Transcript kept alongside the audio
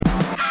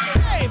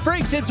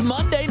Freaks, it's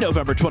Monday,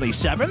 November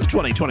 27th,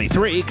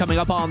 2023. Coming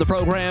up on the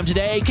program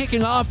today,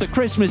 kicking off the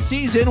Christmas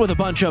season with a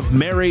bunch of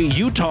merry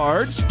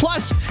Utards,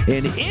 plus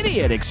an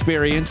idiot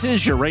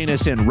experiences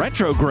Uranus in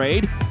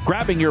retrograde,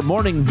 grabbing your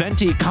morning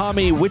venti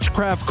commie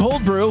witchcraft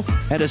cold brew,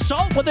 and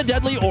assault with a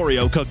deadly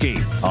Oreo cookie.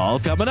 All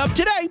coming up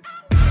today.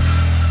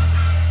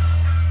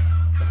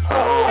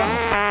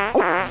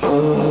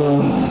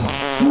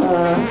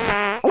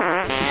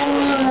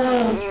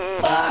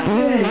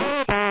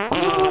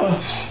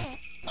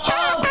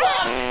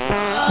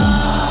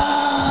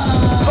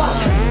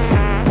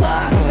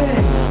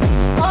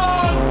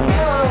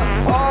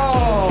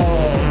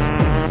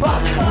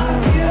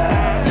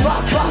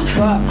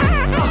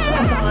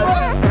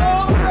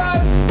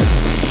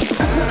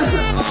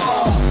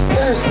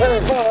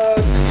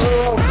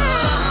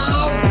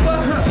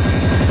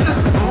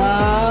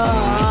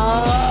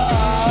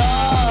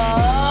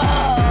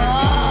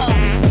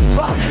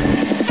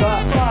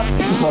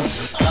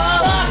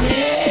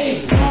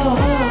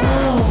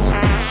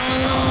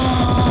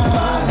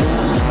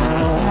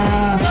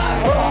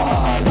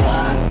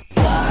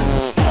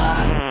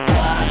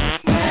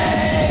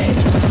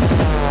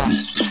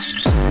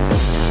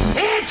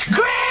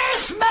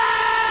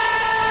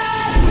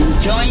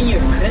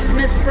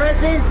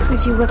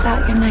 Would you whip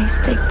out your nice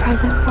big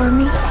present for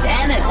me?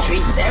 Santa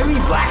treats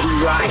everybody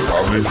right.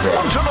 Want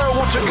to know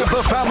what to give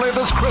the family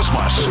this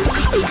Christmas?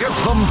 Give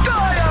them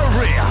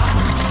diarrhea.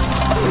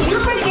 You're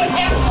going to get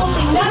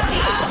absolutely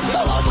nothing.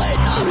 Absolutely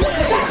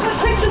nothing. That's what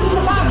Christmas is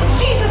about.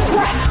 Jesus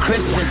Christ.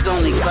 Christmas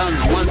only comes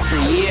once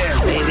a year,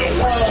 baby.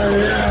 Oh,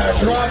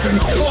 yeah. Dropping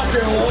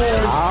fucking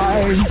loads.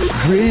 I'm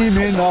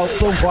dreaming of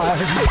so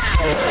wild.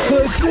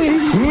 Pussy.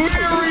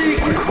 Merry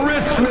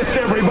Christmas,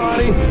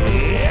 everybody.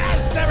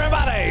 Yes,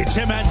 everybody.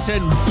 Tim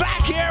Henson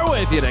back here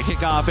with you to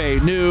kick off a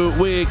new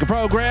week of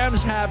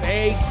programs. Have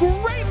a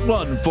great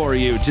one for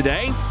you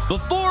today.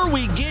 Before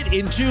we get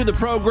into the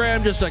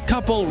program, just a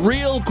couple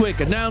real quick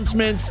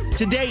announcements.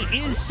 Today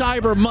is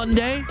Cyber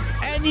Monday,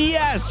 and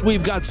yes,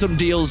 we've got some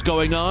deals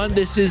going on.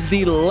 This is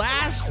the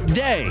last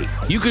day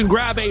you can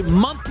grab a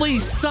monthly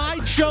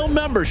Sideshow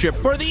membership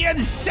for the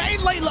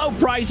insanely low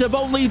price of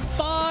only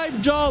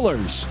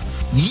 $5.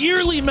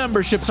 Yearly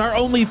memberships are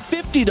only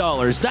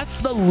 $50. That's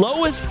the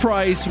lowest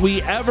price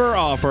we ever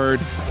offered.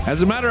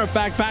 As a matter of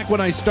fact, back when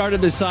I started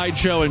the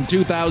Sideshow in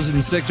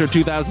 2006 or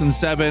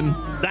 2007,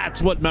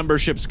 that's what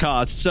memberships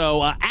cost.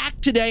 So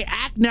act today,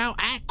 act now,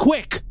 act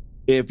quick.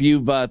 If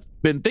you've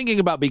been thinking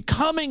about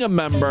becoming a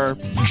member,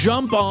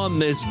 jump on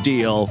this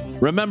deal.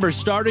 Remember,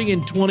 starting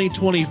in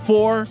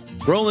 2024,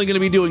 we're only going to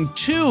be doing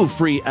 2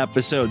 free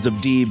episodes of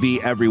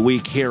DV every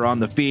week here on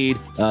the feed.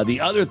 The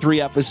other 3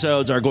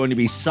 episodes are going to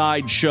be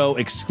Sideshow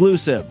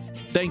exclusive.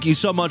 Thank you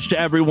so much to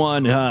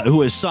everyone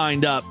who has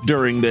signed up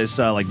during this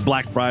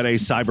Black Friday,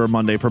 Cyber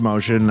Monday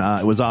promotion.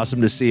 It was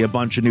awesome to see a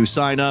bunch of new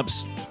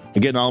signups.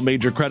 Again, all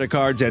major credit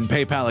cards and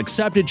PayPal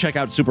accepted. Check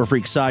out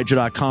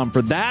superfreaksideshow.com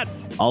for that.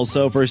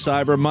 Also, for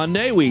Cyber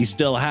Monday, we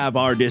still have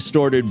our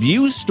Distorted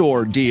View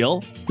store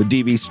deal. The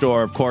DV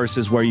store, of course,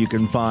 is where you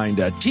can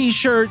find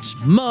t-shirts,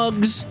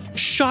 mugs,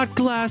 shot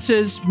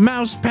glasses,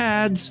 mouse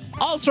pads,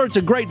 all sorts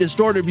of great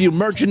Distorted View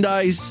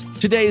merchandise.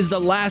 Today is the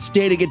last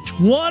day to get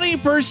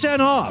 20%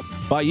 off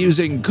by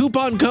using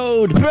coupon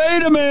code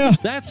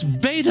BETAMAIL. That's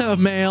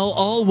BETAMAIL,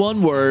 all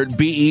one word,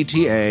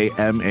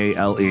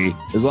 BETAMALE.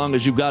 As long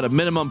as you've got a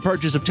minimum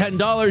purchase of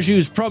 $10,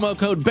 use promo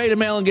code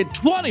BETAMAIL and get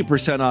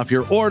 20% off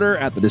your order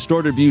at the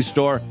Distorted View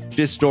store,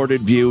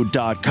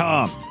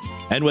 distortedview.com.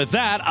 And with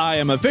that, I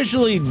am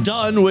officially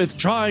done with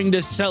trying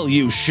to sell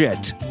you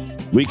shit.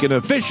 We can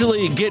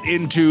officially get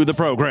into the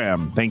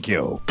program. Thank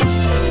you.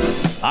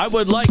 I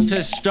would like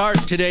to start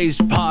today's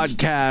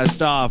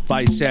podcast off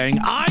by saying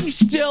I'm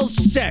still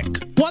sick.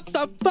 What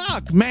the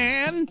fuck,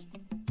 man?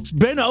 It's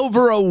been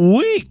over a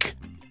week.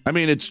 I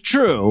mean, it's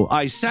true.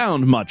 I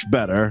sound much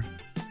better.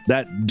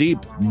 That deep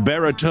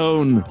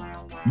baritone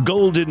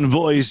golden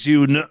voice,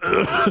 you know.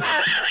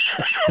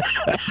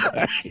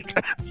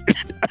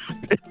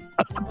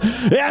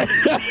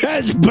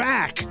 It's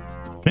back.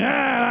 And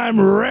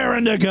I'm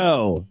raring to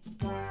go.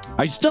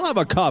 I still have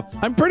a cough.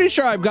 I'm pretty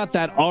sure I've got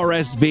that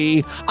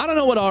RSV. I don't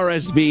know what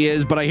RSV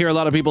is, but I hear a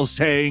lot of people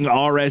saying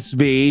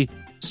RSV,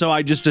 so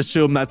I just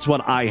assume that's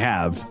what I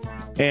have.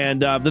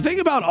 And the thing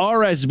about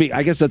RSV,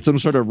 I guess that's some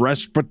sort of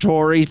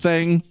respiratory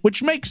thing,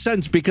 which makes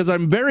sense because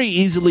I'm very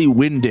easily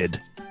winded.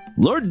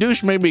 Lord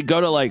Douche made me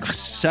go to like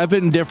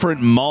 7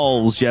 different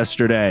malls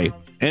yesterday.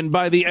 And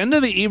by the end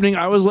of the evening,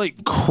 I was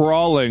like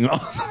crawling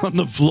on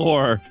the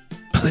floor.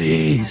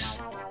 Please.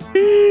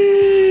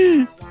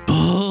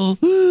 Pull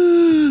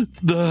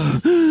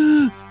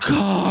the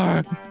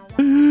car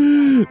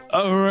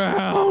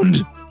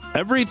around.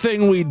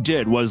 Everything we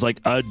did was like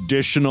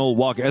additional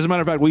walk. As a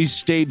matter of fact, we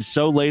stayed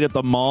so late at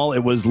the mall, it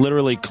was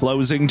literally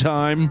closing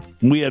time.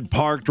 We had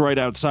parked right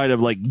outside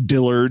of like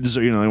Dillard's,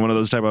 you know, one of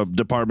those type of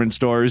department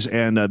stores,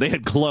 and they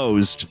had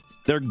closed.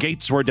 Their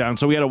gates were down,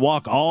 so we had to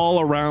walk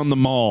all around the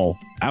mall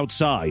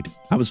outside.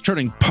 I was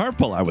turning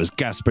purple. I was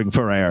gasping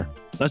for air.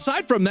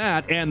 Aside from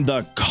that and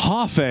the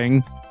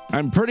coughing,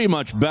 I'm pretty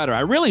much better.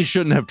 I really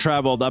shouldn't have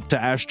traveled up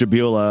to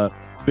Ashtabula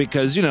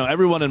because,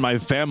 everyone in my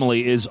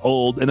family is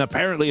old. And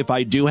apparently if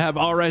I do have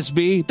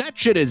RSV, that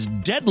shit is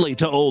deadly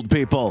to old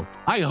people.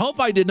 I hope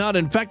I did not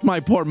infect my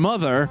poor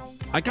mother.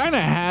 I kind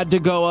of had to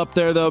go up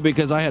there, though,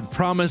 because I had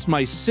promised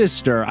my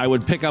sister I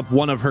would pick up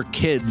one of her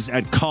kids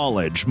at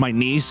college, my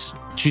niece.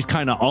 She's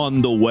kind of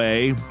on the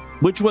way,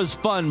 which was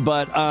fun.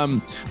 But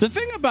the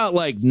thing about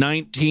like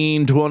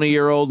 19,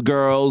 20-year-old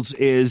girls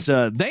is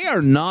they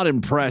are not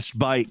impressed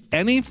by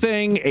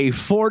anything a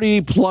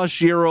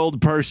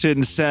 40-plus-year-old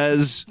person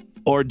says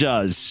or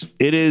does.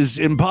 It is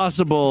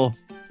impossible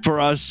for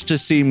us to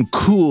seem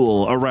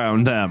cool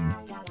around them.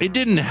 It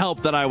didn't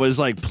help that I was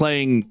like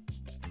playing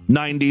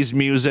 90s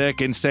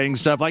music and saying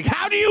stuff like,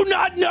 how do you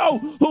not know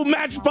who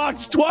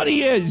Matchbox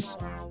 20 is?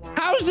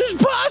 How's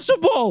this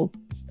possible?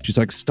 She's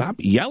like, stop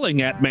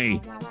yelling at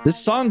me.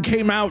 This song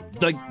came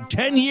out like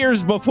 10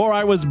 years before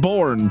I was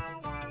born.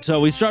 So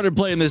we started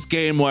playing this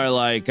game where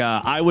like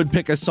I would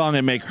pick a song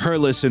and make her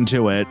listen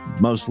to it,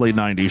 mostly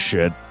 90s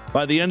shit.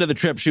 By the end of the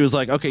trip, she was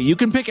like, okay, you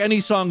can pick any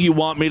song you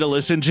want me to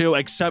listen to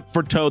except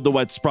for Toad the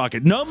Wet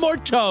Sprocket. No more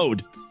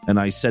Toad. And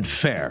I said,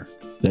 fair.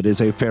 That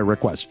is a fair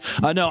request.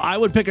 No, I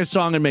would pick a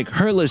song and make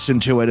her listen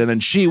to it, and then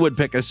she would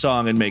pick a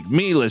song and make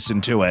me listen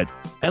to it.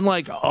 And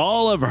like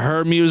all of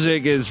her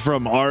music is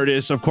from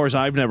artists, of course,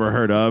 I've never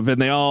heard of,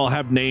 and they all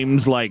have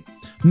names like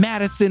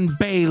Madison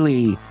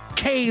Bailey,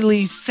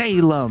 Kaylee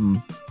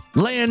Salem,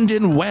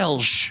 Landon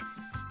Welsh,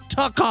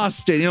 Tuck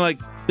Austin. Like,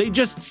 they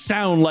just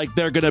sound like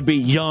they're going to be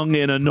young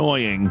and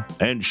annoying.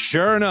 And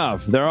sure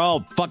enough, they're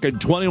all fucking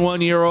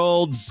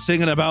 21-year-olds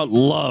singing about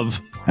love,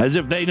 as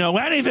if they know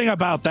anything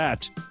about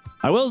that.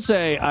 I will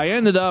say I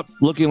ended up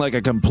looking like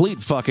a complete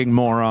fucking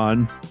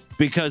moron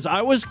because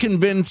I was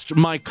convinced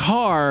my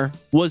car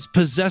was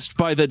possessed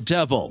by the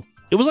devil.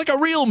 It was like a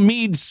real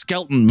Meade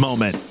Skelton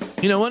moment.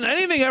 When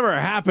anything ever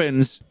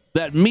happens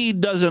that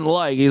Meade doesn't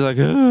like, he's like,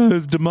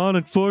 his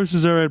demonic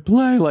forces are at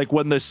play. Like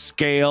when the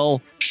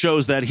scale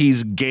shows that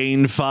he's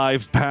gained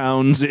 5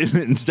 pounds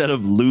instead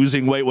of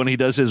losing weight when he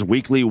does his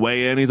weekly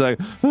weigh-in. He's like,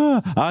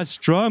 I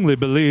strongly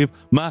believe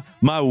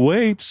my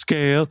weight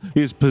scale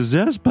is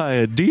possessed by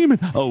a demon,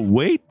 a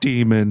weight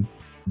demon.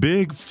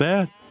 Big,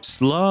 fat,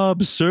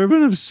 slob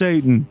servant of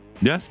Satan.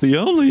 That's the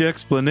only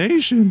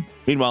explanation.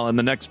 Meanwhile, in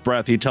the next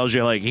breath, he tells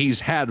you like he's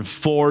had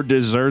 4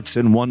 desserts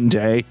in one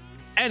day.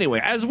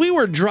 Anyway, as we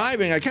were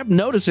driving, I kept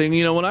noticing,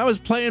 when I was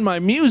playing my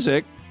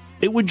music,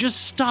 it would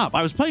just stop.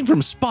 I was playing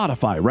from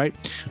Spotify, right?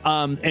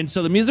 And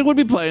so the music would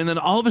be playing, and then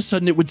all of a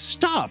sudden it would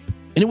stop.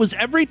 And it was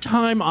every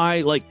time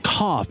I like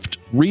coughed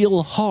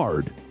real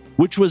hard,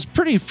 which was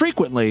pretty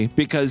frequently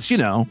because, you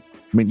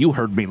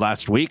heard me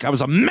last week. I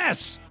was a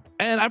mess.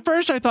 And at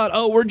first I thought,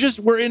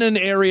 we're in an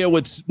area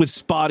with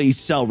spotty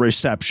cell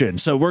reception.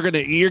 So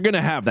you're going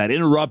to have that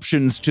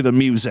interruptions to the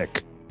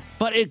music.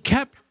 But it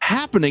kept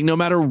happening no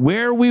matter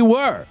where we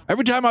were.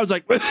 Every time I was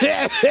like,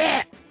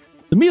 the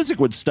music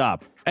would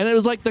stop. And it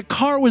was like the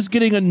car was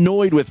getting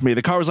annoyed with me.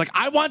 The car was like,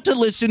 I want to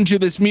listen to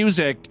this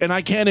music and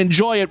I can't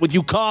enjoy it with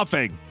you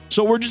coughing.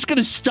 So we're just going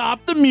to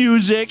stop the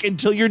music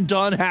until you're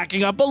done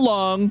hacking up a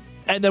lung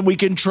and then we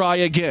can try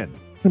again.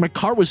 And my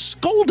car was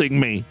scolding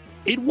me.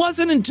 It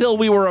wasn't until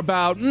we were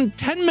about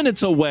 10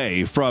 minutes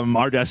away from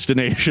our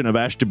destination of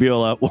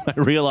Ashtabula when I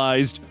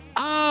realized,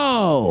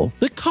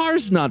 the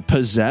car's not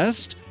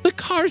possessed. The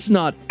car's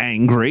not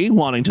angry,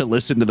 wanting to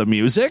listen to the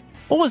music.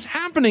 What was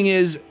happening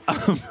is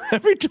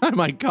every time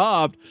I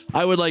coughed,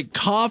 I would like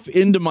cough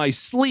into my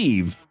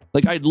sleeve.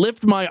 Like I'd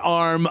lift my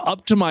arm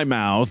up to my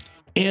mouth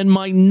and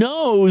my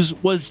nose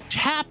was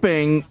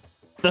tapping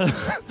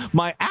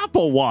my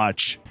Apple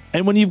Watch.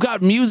 And when you've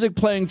got music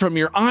playing from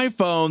your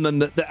iPhone, then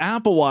the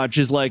Apple Watch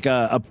is like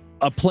a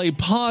play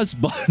pause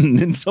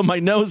button. And so my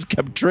nose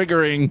kept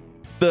triggering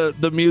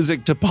the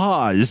music to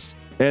pause.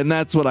 And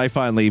that's what I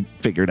finally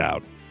figured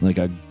out. Like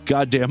a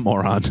goddamn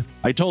moron.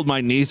 I told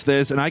my niece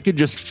this and I could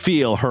just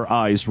feel her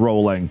eyes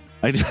rolling.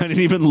 I didn't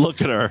even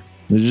look at her.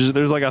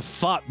 There's like a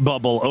thought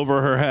bubble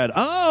over her head.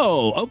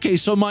 Oh, okay,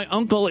 so my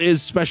uncle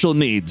is special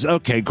needs.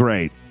 Okay,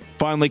 great.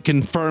 Finally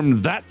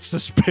confirmed that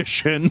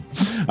suspicion.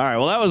 All right,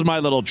 well, that was my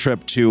little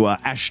trip to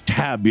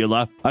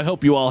Ashtabula. I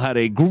hope you all had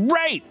a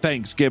great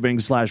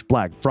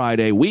Thanksgiving/Black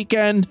Friday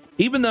weekend.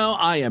 Even though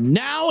I am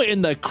now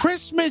in the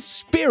Christmas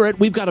spirit,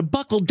 we've got to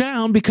buckle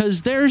down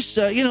because there's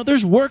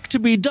work to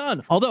be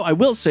done. Although I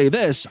will say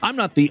this, I'm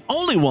not the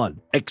only one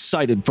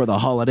excited for the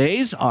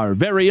holidays. Our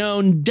very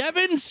own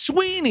Devin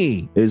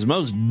Sweeney is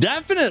most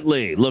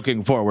definitely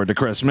looking forward to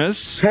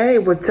Christmas. Hey,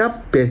 what's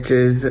up,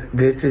 bitches?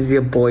 This is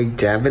your boy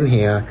Devin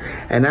here,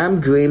 and I'm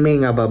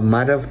dreaming of a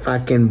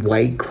motherfucking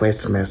white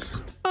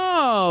Christmas.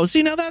 Oh,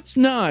 see, now that's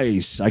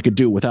nice. I could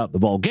do without the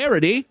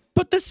vulgarity,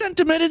 but the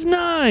sentiment is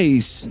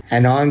nice.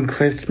 And on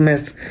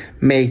Christmas,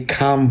 may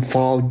cum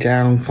fall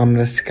down from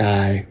the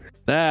sky.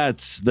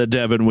 That's the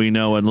Devin we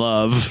know and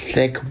love.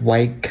 Thick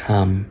white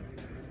cum.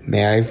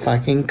 Merry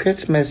fucking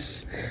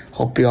Christmas.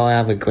 Hope you all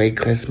have a great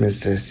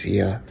Christmas this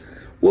year.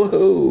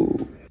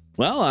 Woohoo!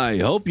 Well, I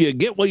hope you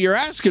get what you're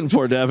asking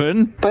for,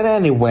 Devin. But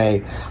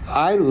anyway,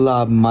 I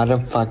love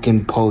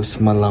motherfucking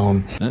Post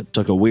Malone. That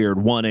took a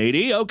weird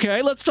 180.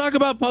 Okay, let's talk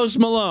about Post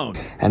Malone.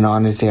 And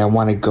honestly, I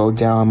want to go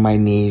down on my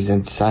knees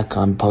and suck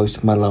on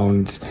Post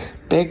Malone's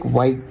big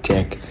white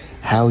dick.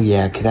 Hell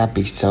yeah, could that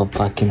be so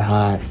fucking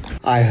hot?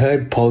 I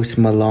heard Post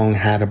Malone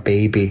had a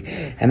baby,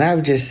 and I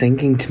was just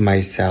thinking to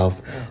myself,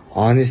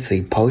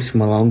 honestly, Post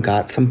Malone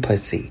got some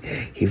pussy.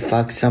 He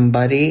fucked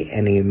somebody,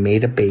 and he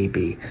made a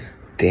baby.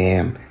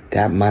 Damn,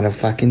 that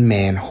motherfucking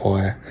man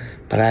whore.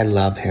 But I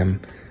love him.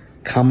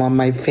 Come on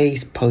my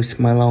face, Post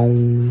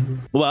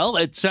Malone. Well,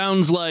 it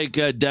sounds like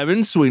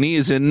Devin Sweeney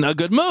is in a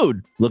good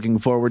mood. Looking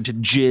forward to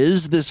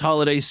jizz this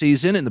holiday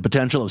season and the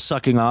potential of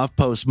sucking off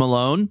Post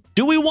Malone.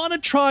 Do we want to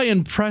try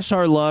and press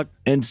our luck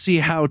and see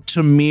how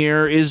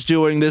Tamir is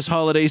doing this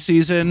holiday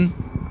season?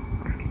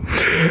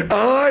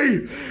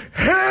 I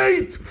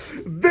hate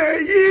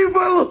the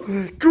evil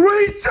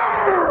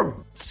creature!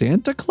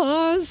 Santa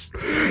Claus?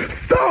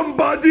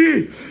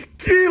 Somebody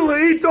kill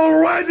it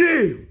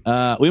already!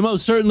 We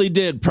most certainly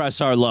did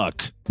press our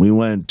luck. We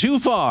went too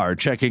far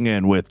checking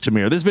in with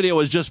Tamir. This video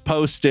was just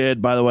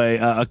posted, by the way,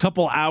 a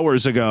couple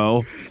hours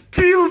ago.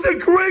 Kill the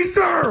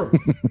creature!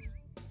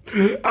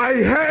 I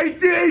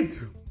hate it!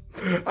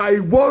 I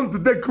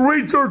want the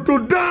creature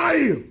to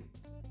die!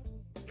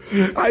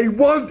 I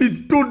want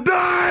it to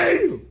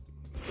die!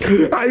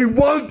 I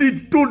want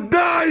it to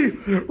die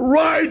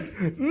right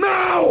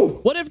now!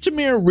 What if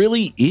Tamir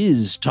really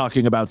is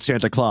talking about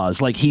Santa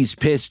Claus? Like he's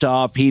pissed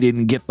off he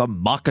didn't get the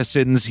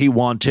moccasins he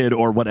wanted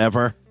or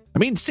whatever? I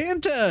mean,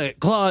 Santa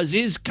Claus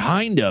is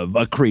kind of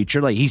a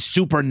creature. Like he's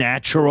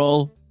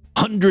supernatural,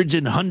 hundreds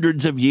and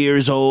hundreds of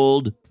years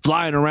old,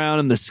 flying around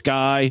in the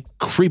sky,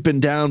 creeping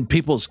down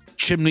people's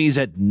chimneys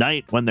at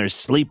night when they're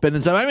sleeping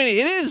and stuff. I mean,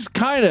 it is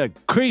kind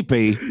of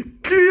creepy.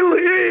 Kill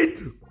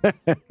it!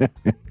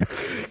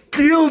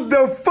 Kill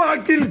the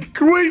fucking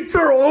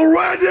creature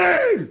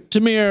already!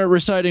 Tamir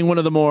reciting one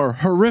of the more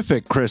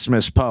horrific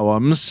Christmas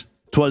poems.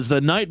 'Twas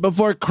the night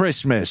before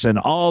Christmas, and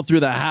all through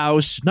the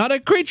house, not a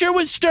creature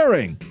was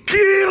stirring.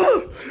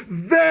 Kill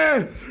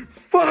the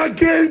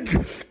fucking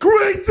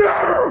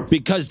creature!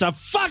 Because the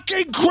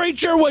fucking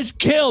creature was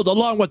killed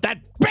along with that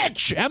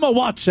bitch, Emma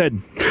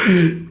Watson.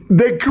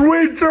 The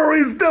creature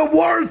is the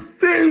worst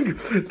thing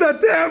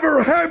that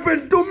ever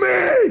happened to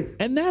me!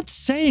 And that's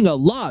saying a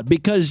lot,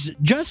 because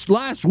just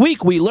last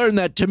week we learned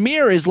that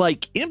Tamir is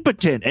like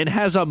impotent and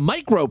has a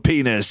micro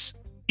penis.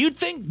 You'd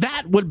think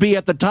that would be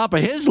at the top of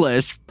his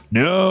list.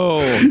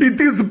 No.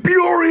 It is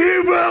pure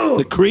evil!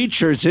 The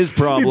creature's his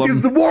problem. It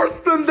is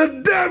worse than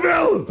the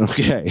devil!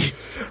 Okay.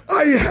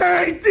 I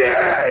hate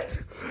it!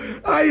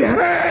 I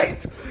hate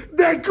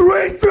the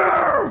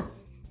creature!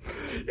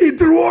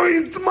 It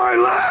ruins my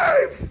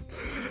life!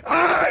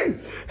 I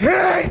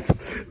hate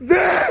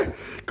the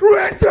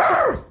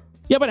creature!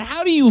 Yeah, but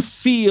how do you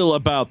feel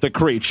about the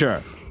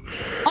creature?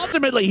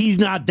 Ultimately, he's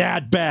not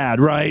that bad,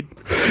 right?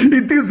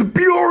 It is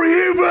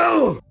pure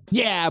evil!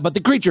 Yeah, but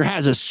the creature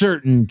has a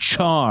certain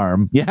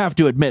charm. You have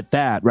to admit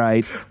that,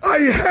 right? I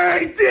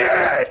hate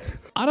it!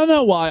 I don't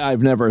know why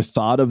I've never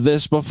thought of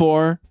this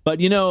before,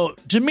 but you know,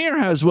 Tamir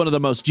has one of the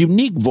most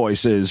unique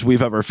voices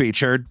we've ever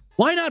featured.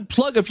 Why not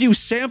plug a few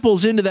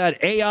samples into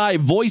that AI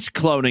voice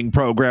cloning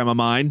program of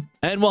mine,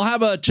 and we'll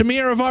have a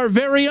Tamir of our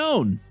very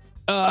own.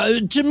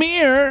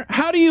 Tamir,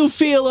 how do you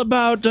feel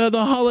about the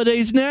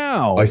holidays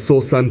now? I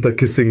saw Santa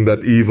kissing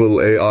that evil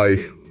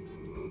AI.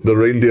 The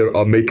reindeer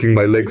are making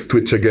my legs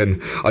twitch again.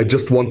 I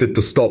just want it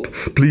to stop.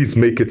 Please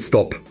make it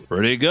stop.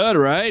 Pretty good,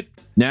 right?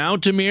 Now,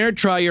 Tamir,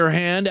 try your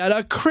hand at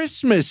a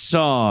Christmas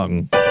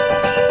song.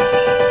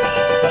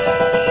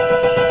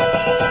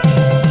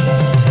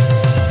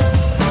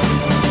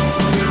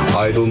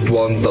 I don't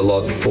want a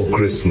lot for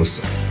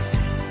Christmas.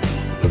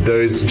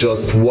 There is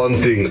just one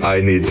thing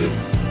I need.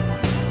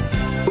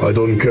 I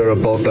don't care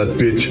about that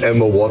bitch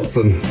Emma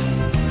Watson.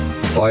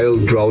 I'll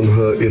drown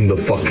her in the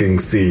fucking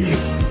sea.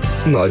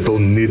 I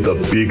don't need a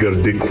bigger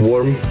dick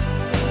worm,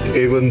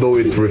 even though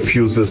it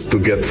refuses to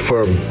get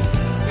firm.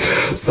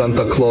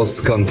 Santa Claus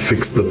can't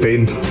fix the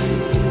pain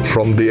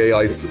from the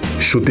AIs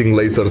shooting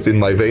lasers in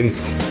my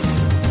veins.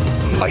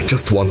 I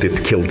just want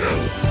it killed.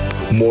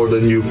 More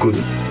than you could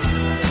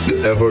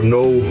ever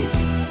know.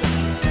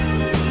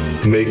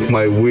 Make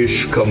my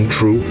wish come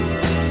true.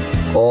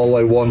 All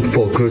I want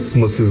for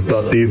Christmas is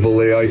that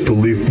evil AI to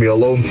leave me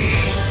alone.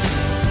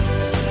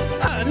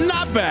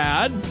 Not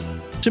bad.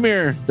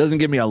 Tamir doesn't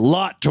give me a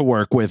lot to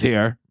work with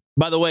here.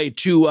 By the way,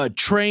 to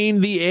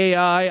train the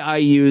AI, I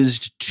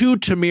used 2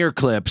 Tamir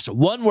clips,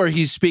 one where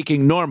he's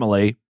speaking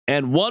normally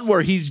and one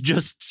where he's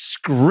just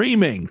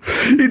screaming.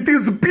 It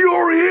is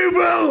pure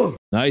evil!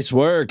 Nice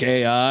work,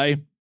 AI.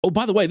 Oh,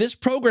 by the way, this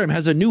program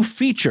has a new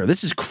feature.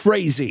 This is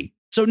crazy.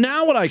 So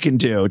now what I can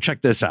do,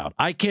 check this out.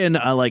 I can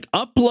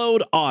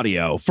upload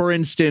audio, for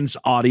instance,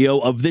 audio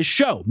of this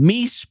show,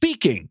 me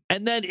speaking,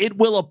 and then it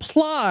will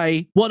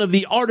apply one of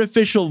the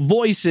artificial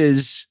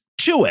voices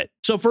to it.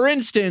 So, for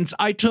instance,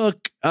 I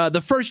took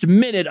the first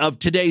minute of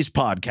today's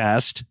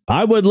podcast.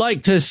 I would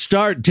like to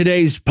start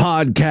today's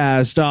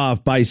podcast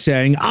off by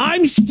saying,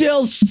 I'm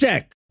still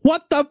sick.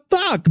 What the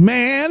fuck,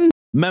 man?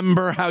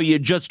 Remember how you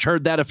just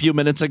heard that a few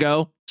minutes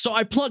ago? So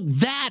I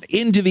plugged that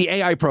into the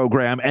AI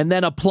program and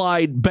then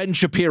applied Ben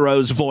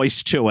Shapiro's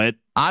voice to it.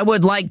 I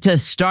would like to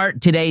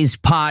start today's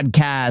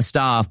podcast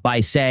off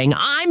by saying,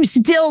 I'm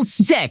still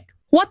sick.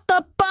 What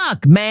the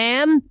fuck,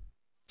 man?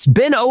 It's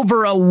been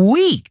over a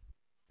week.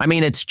 I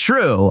mean, it's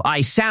true.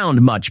 I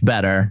sound much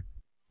better.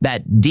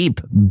 That deep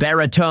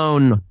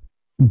baritone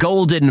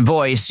golden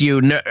voice,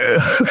 you know.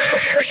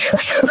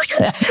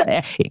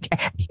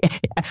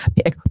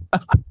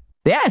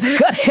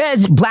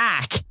 It's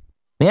black.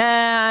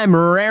 Yeah, I'm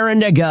raring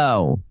to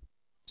go.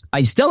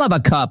 I still have a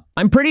cup.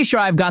 I'm pretty sure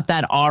I've got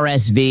that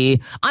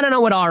RSV. I don't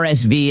know what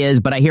RSV is,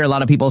 but I hear a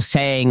lot of people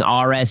saying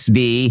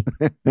RSV.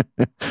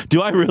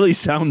 Do I really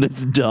sound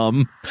this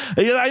dumb?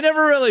 I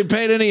never really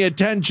paid any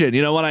attention.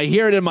 When I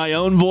hear it in my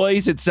own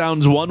voice, it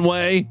sounds one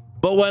way.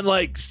 But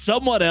when,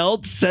 someone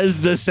else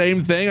says the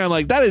same thing, I'm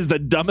like, that is the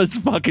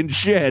dumbest fucking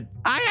shit.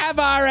 I have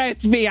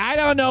RSV. I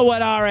don't know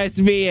what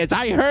RSV is.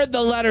 I heard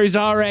the letters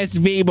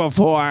RSV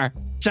before.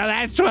 So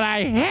that's what I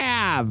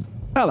have.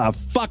 How the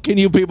fuck can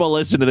you people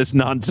listen to this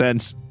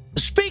nonsense?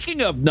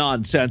 Speaking of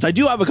nonsense, I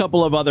do have a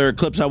couple of other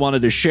clips I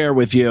wanted to share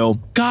with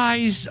you.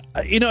 Guys,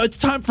 it's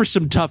time for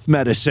some tough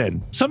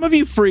medicine. Some of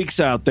you freaks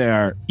out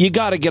there, you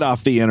got to get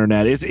off the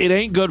internet. It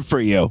ain't good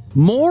for you.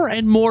 More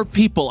and more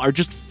people are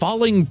just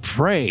falling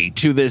prey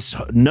to this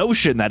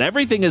notion that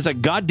everything is a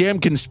goddamn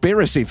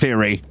conspiracy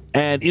theory.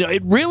 And,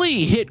 it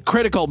really hit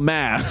critical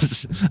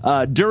mass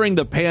during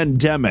the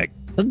pandemic.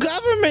 The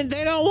government,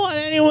 they don't want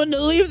anyone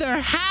to leave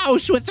their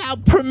house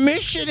without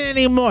permission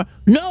anymore.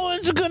 No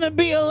one's going to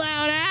be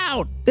allowed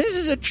out. This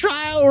is a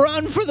trial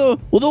run for the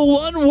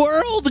one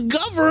world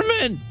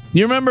government.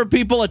 You remember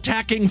people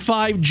attacking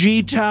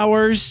 5G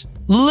towers?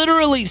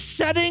 Literally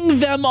setting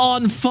them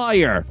on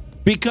fire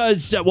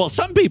because,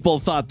 some people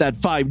thought that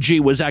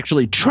 5G was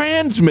actually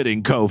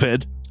transmitting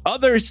COVID.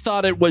 Others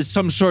thought it was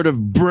some sort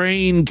of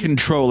brain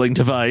controlling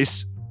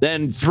device.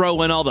 Then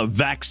throw in all the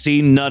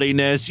vaccine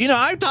nuttiness.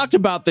 I talked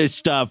about this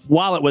stuff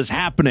while it was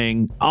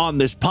happening on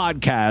this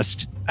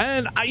podcast.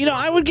 And,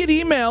 I would get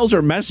emails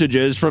or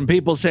messages from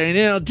people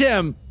saying,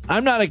 Tim,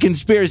 I'm not a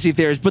conspiracy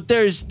theorist, but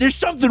there's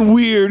something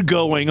weird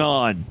going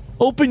on.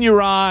 Open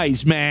your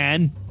eyes,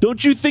 man.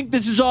 Don't you think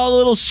this is all a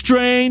little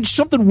strange?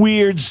 Something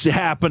weird's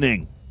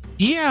happening.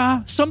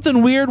 Yeah,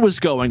 something weird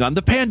was going on.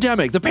 The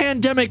pandemic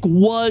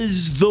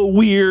was the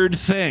weird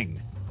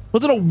thing.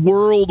 Wasn't a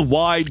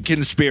worldwide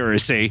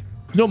conspiracy.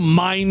 No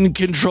mind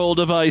control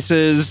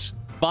devices.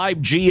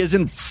 5G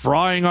isn't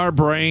frying our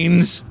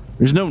brains.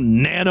 There's no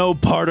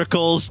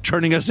nanoparticles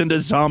turning us into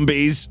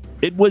zombies.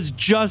 It was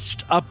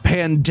just a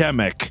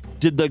pandemic.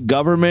 Did the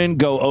government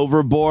go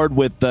overboard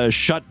with the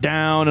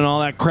shutdown and all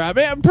that crap?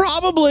 Yeah,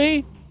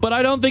 probably. But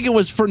I don't think it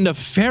was for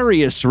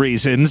nefarious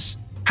reasons.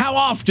 How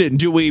often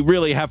do we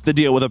really have to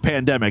deal with a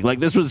pandemic?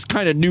 This was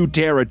kind of new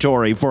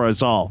territory for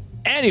us all.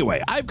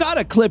 Anyway, I've got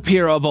a clip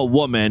here of a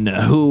woman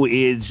who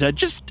is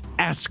just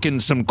asking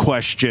some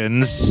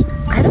questions.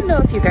 I don't know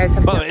if you guys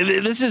have...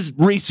 This is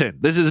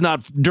recent. This is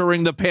not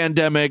during the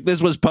pandemic. This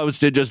was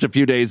posted just a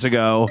few days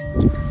ago.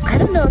 I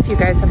don't know if you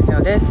guys have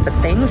noticed, but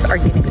things are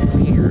getting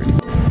weird.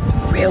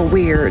 Real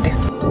weird.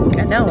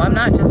 And no, I'm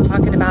not just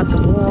talking about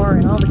the war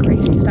and all the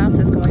crazy stuff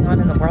that's going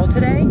on in the world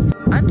today.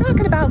 I'm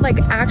talking about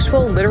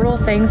actual literal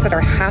things that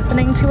are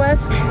happening to us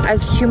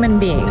as human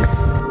beings,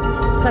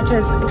 such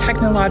as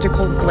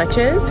technological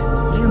glitches.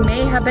 You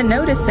may have been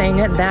noticing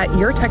that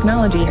your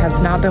technology has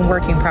not been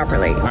working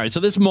properly. All right, so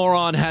this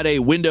moron had a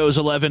Windows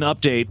 11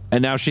 update,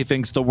 and now she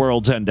thinks the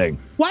world's ending.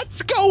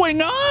 What's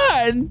going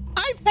on?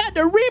 I've had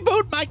to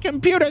reboot my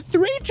computer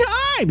 3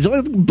 times.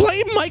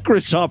 Blame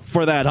Microsoft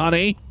for that,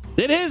 honey.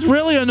 It is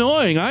really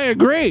annoying. I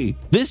agree.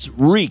 This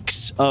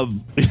reeks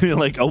of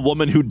a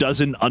woman who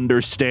doesn't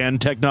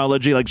understand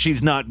technology.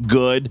 She's not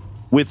good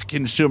with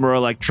consumer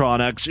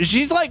electronics.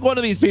 She's one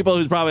of these people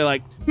who's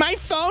probably my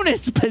phone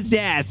is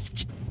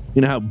possessed.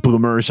 You know how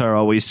boomers are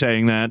always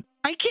saying that?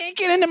 I can't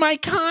get into my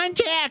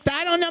contacts.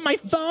 I don't know. My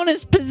phone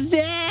is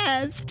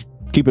possessed.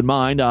 Keep in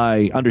mind,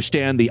 I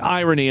understand the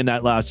irony in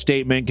that last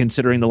statement,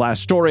 considering the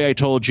last story I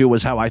told you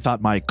was how I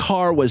thought my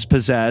car was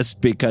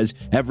possessed because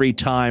every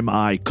time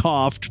I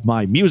coughed,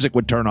 my music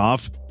would turn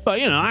off. But,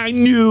 I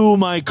knew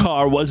my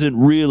car wasn't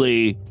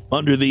really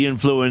under the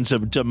influence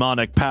of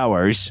demonic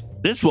powers.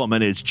 This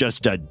woman is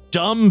just a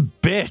dumb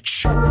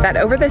bitch. That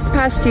over this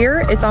past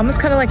year, it's almost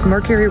kind of like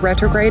Mercury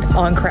retrograde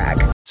on crack.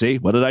 See,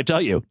 what did I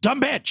tell you?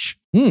 Dumb bitch.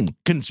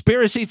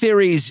 Conspiracy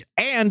theories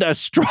and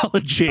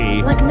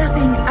astrology. Like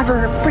nothing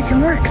ever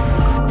freaking works.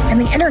 And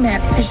the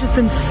internet has just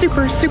been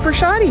super, super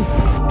shoddy.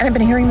 And I've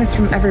been hearing this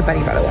from everybody,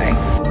 by the way.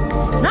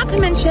 Not to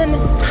mention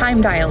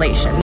time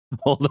dilation.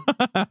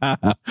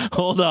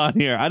 Hold on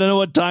here. I don't know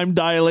what time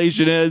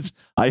dilation is.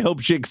 I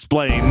hope she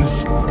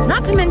explains.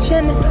 Not to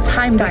mention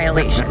time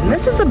dilation.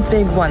 This is a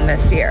big one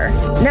this year.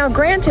 Now,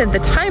 granted, the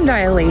time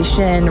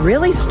dilation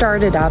really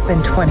started up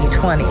in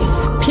 2020.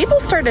 People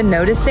started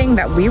noticing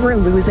that we were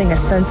losing a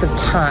sense of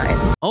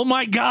time. Oh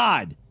my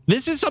God.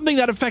 This is something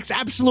that affects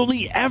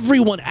absolutely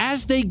everyone.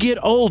 As they get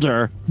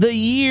older, the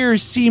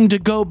years seem to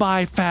go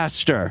by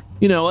faster.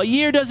 You know, a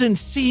year doesn't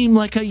seem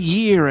like a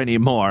year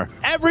anymore.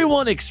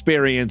 Everyone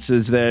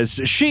experiences this.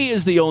 She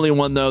is the only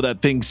one, though,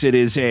 that thinks it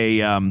is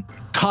a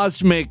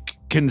cosmic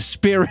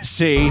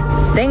conspiracy.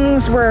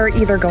 Things were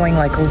either going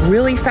like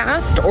really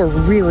fast or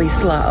really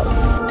slow.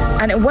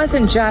 And it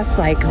wasn't just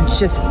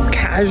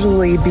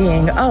casually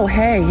being, oh,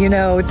 hey, you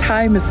know,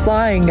 time is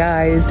flying,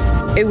 guys.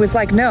 It was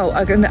like, no,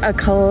 a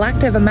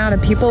collective amount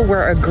of people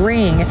were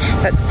agreeing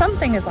that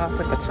something is off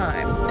with the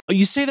time.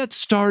 You say that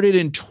started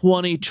in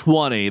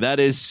 2020. That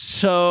is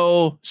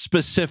so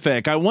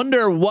specific. I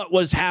wonder what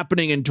was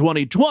happening in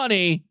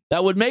 2020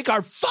 that would make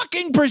our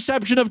fucking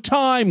perception of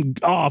time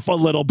off a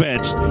little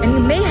bit. And you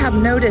may have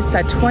noticed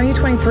that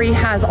 2023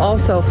 has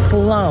also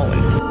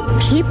flown.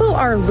 People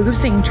are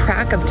losing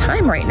track of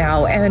time right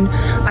now. And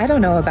I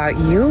don't know about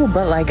you,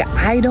 but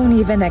I don't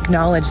even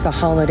acknowledge the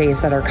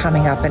holidays that are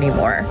coming up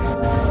anymore.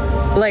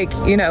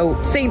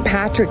 St.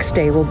 Patrick's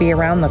Day will be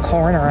around the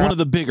corner. One of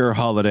the bigger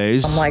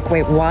holidays. I'm like,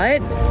 wait,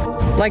 what?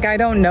 I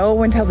don't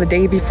know until the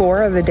day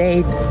before or the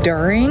day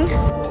during.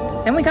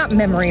 Then we got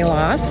memory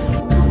loss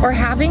or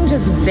having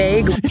just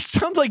vague. It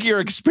sounds like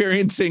you're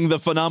experiencing the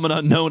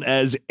phenomenon known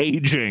as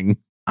aging.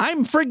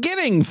 I'm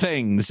forgetting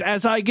things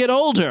as I get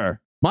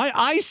older. My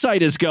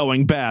eyesight is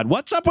going bad.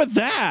 What's up with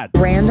that?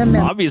 Random.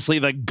 Obviously,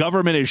 the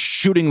government is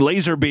shooting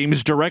laser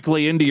beams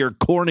directly into your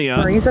cornea.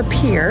 Memories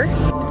appear.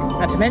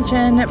 Not to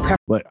mention...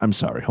 Wait, I'm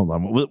sorry. Hold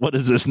on. What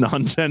is this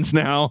nonsense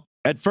now?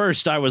 At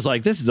first, I was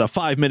like, this is a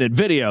 5-minute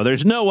video.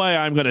 There's no way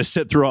I'm going to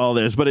sit through all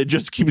this, but it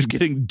just keeps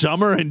getting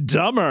dumber and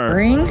dumber.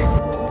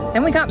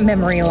 Then we got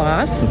memory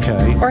loss.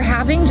 Okay. Or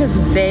having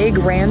just vague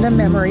random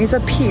memories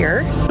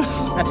appear.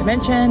 Not to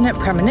mention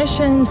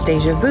premonitions,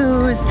 deja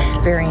vus,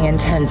 very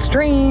intense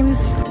dreams,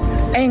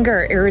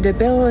 anger,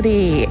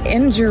 irritability,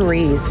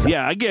 injuries.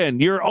 Yeah, again,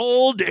 you're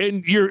old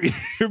and you're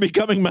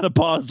becoming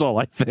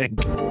menopausal, I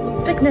think.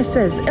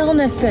 Sicknesses,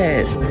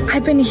 illnesses.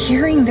 I've been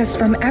hearing this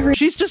from everyone.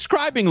 She's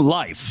describing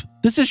life.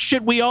 This is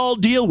shit we all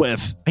deal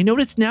with. I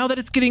notice now that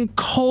it's getting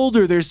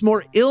colder, there's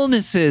more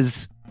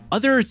illnesses.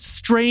 Other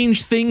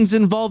strange things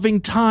involving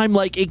time,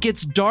 like it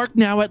gets dark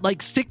now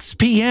at 6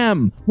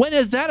 p.m. When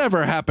has that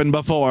ever happened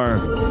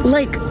before?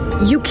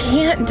 You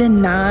can't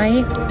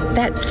deny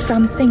that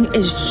something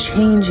is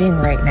changing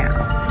right now.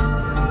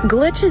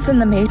 Glitches in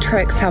the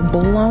Matrix have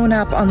blown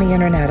up on the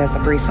internet as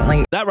of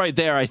recently. That right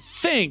there, I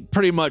think,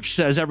 pretty much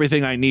says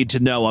everything I need to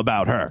know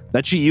about her.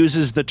 That she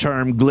uses the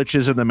term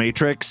glitches in the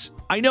Matrix.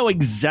 I know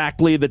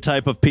exactly the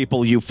type of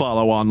people you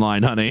follow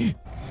online, honey.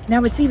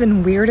 Now, it's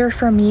even weirder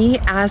for me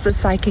as a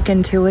psychic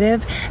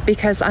intuitive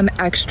because I'm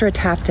extra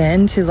tapped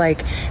into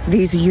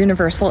these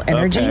universal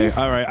energies.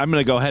 Okay, all right, I'm going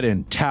to go ahead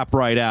and tap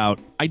right out.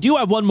 I do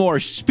have one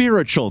more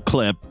spiritual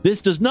clip.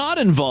 This does not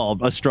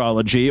involve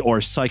astrology or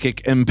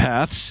psychic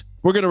empaths.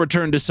 We're going to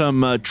return to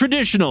some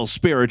traditional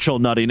spiritual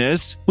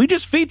nuttiness. We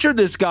just featured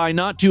this guy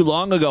not too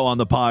long ago on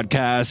the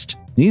podcast.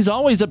 He's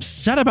always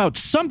upset about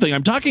something.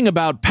 I'm talking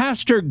about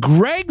Pastor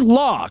Greg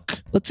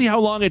Locke. Let's see how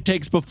long it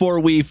takes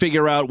before we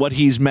figure out what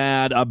he's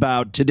mad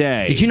about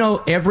today. Did you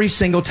know every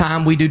single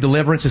time we do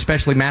deliverance,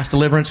 especially mass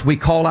deliverance, we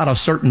call out a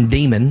certain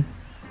demon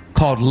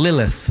called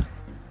Lilith?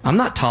 I'm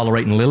not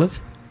tolerating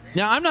Lilith.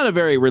 Now, I'm not a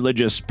very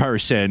religious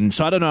person,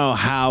 so I don't know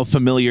how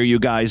familiar you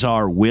guys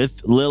are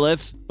with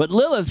Lilith, but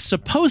Lilith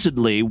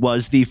supposedly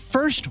was the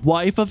first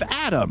wife of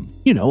Adam.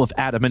 You know, of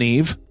Adam and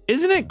Eve.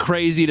 Isn't it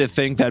crazy to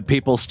think that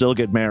people still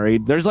get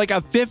married? There's a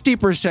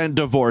 50%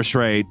 divorce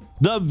rate.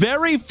 The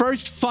very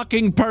first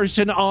fucking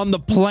person on the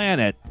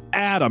planet,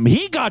 Adam,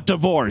 he got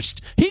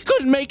divorced. He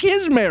couldn't make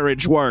his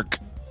marriage work.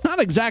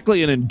 Not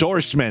exactly an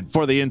endorsement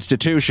for the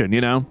institution,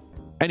 you know?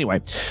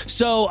 Anyway,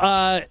 so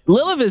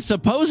Lilith is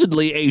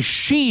supposedly a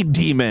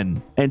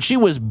she-demon, and she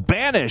was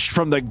banished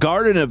from the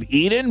Garden of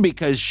Eden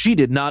because she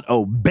did not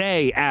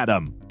obey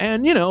Adam.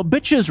 And,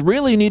 bitches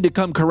really need to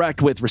come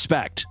correct with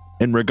respect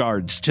in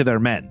regards to their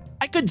men.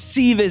 I could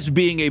see this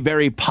being a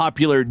very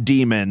popular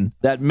demon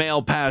that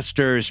male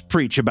pastors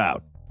preach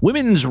about.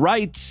 Women's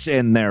rights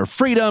and their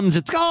freedoms,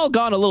 it's all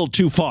gone a little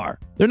too far.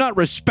 They're not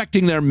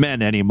respecting their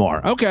men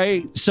anymore.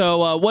 Okay,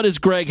 so what does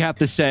Greg have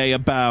to say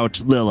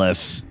about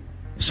Lilith?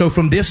 So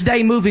from this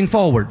day moving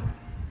forward,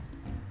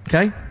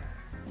 okay,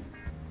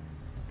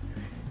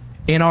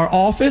 in our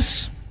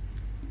office,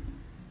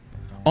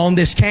 on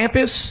this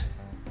campus,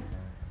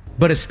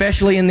 but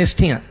especially in this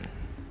tent,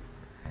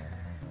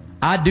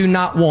 I do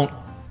not want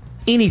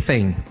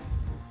anything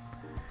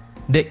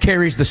that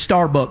carries the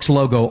Starbucks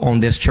logo on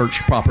this church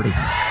property.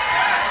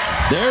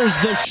 There's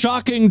the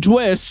shocking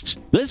twist.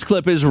 This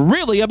clip is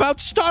really about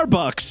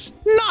Starbucks,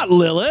 not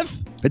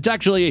Lilith. It's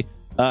actually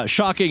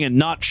shocking and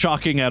not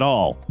shocking at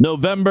all.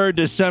 November,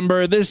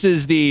 December, this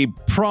is the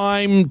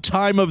prime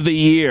time of the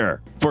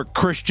year for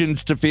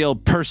Christians to feel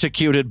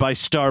persecuted by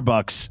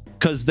Starbucks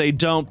because they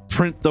don't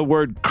print the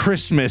word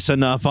Christmas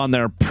enough on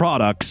their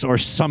products or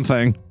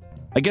something.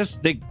 I guess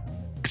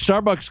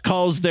Starbucks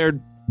calls their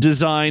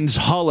designs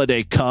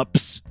holiday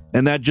cups,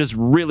 and that just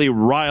really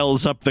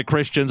riles up the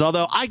Christians.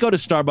 Although I go to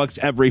Starbucks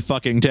every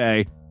fucking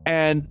day,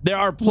 and there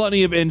are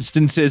plenty of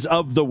instances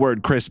of the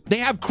word Christmas. They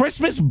have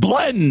Christmas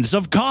blends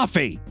of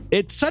coffee.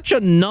 It's such a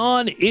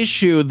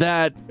non-issue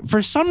that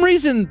for some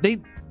reason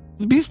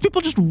these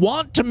people just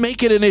want to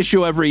make it an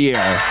issue every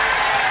year.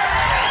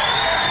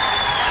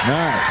 All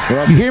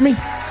right, you hear me?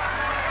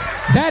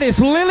 That is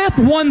Lilith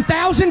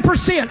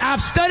 1,000%.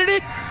 I've studied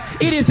it.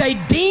 It is a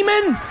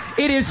demon.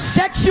 It is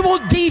sexual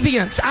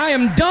deviance. I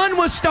am done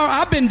with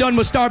I've been done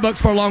with Starbucks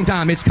for a long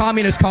time. It's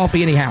communist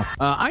coffee anyhow.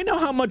 I know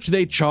how much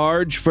they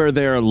charge for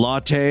their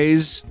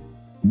lattes.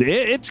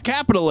 It's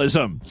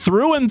capitalism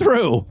through and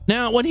through.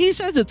 Now, when he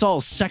says it's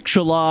all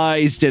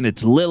sexualized and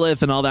it's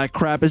Lilith and all that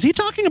crap, is he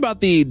talking about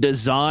the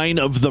design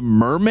of the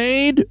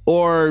mermaid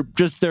or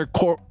just their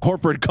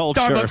corporate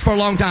culture? Starbucks for a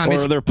long time.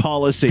 Or their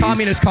policies?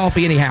 Communist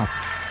coffee anyhow.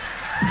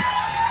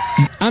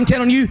 I'm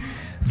telling you,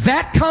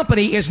 that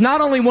company is not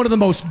only one of the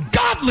most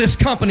godless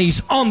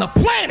companies on the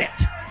planet.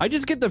 I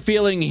just get the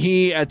feeling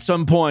he, at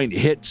some point,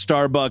 hit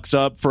Starbucks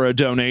up for a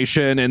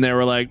donation, and they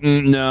were like,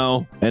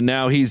 no. And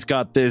now he's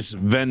got this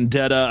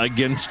vendetta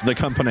against the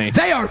company.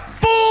 They are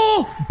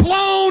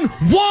full-blown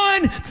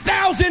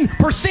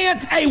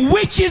 1,000% a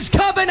witch's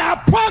coven. I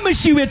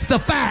promise you it's the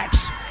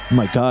facts. Oh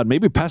my God,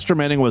 maybe Pastor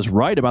Manning was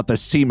right about the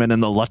semen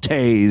and the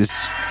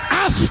lattes.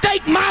 I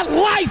stake my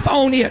life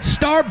on it.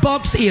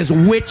 Starbucks is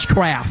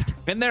witchcraft.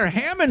 And their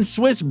ham and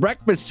Swiss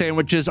breakfast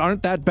sandwiches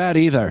aren't that bad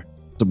either.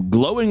 Some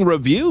glowing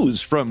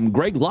reviews from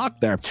Greg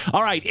Locke there.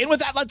 All right, and with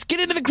that, let's get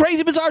into the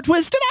crazy, bizarre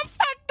twist and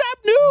fucked up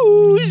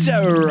news.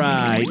 All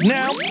right,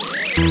 now.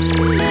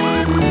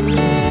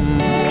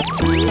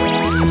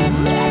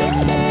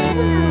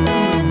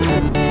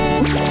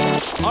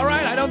 All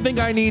right, I don't think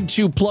I need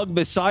to plug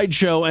the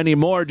Sideshow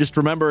anymore. Just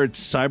remember, it's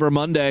Cyber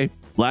Monday.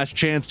 Last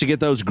chance to get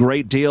those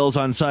great deals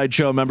on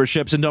Sideshow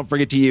memberships. And don't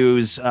forget to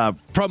use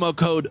promo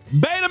code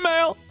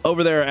BETAMAIL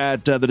over there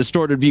at the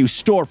Distorted View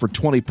store for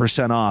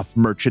 20% off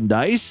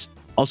merchandise.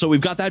 Also,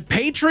 we've got that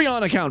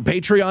Patreon account,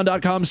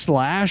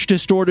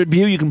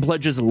 patreon.com/distortedview. You can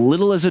pledge as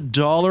little as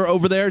 $1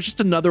 over there. It's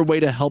just another way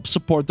to help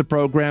support the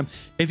program.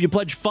 If you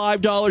pledge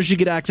 $5, you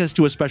get access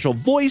to a special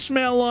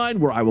voicemail line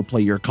where I will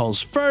play your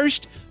calls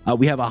first.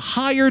 We have a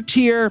higher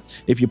tier.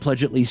 If you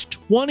pledge at least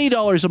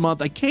 $20 a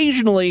month,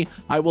 occasionally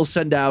I will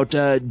send out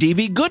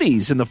DV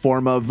goodies in the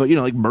form of,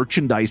 like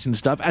merchandise and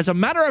stuff. As a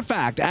matter of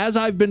fact, as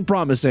I've been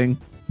promising,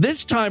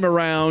 this time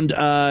around,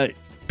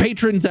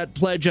 patrons that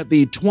pledge at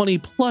the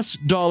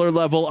 $20+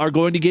 level are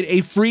going to get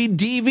a free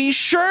DV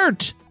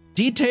shirt.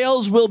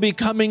 Details will be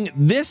coming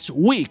this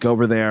week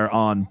over there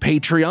on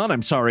Patreon.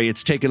 I'm sorry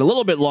it's taken a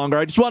little bit longer.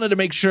 I just wanted to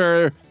make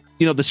sure,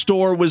 the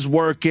store was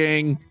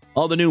working.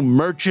 All the new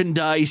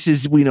merchandise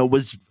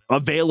was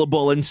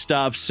available and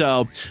stuff.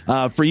 So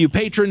for you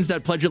patrons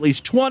that pledge at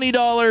least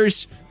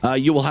 $20,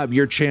 you will have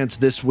your chance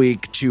this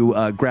week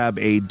to grab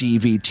a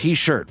DV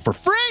t-shirt for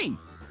free.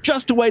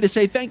 Just a way to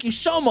say thank you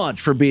so much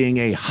for being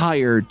a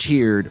higher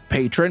tiered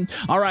patron.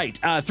 All right,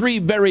 3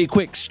 very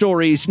quick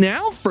stories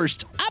now.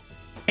 First up,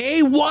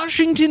 a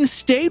Washington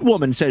State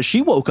woman says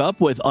she woke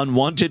up with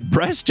unwanted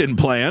breast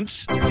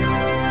implants.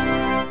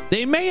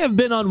 They may have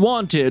been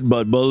unwanted,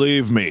 but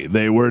believe me,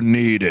 they were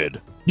needed.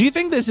 Do you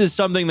think this is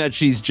something that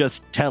she's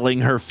just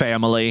telling her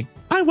family?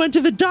 I went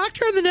to the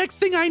doctor and the next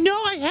thing I know,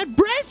 I had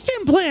breast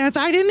implants.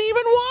 I didn't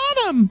even want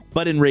them.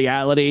 But in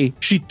reality,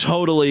 she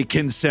totally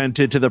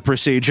consented to the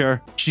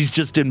procedure. She's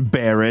just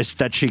embarrassed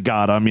that she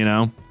got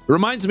them,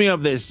 Reminds me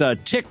of this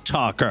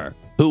TikToker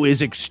who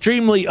is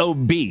extremely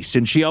obese,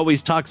 and she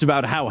always talks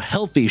about how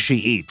healthy she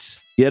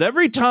eats. Yet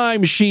every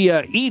time she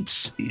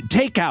eats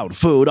takeout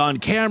food on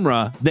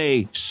camera,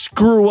 they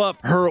screw up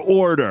her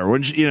order.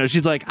 When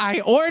she's like,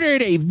 I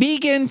ordered a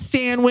vegan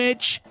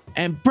sandwich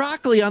and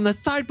broccoli on the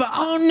side, but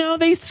oh no,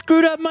 they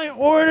screwed up my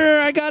order.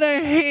 I got a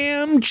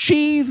ham,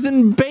 cheese,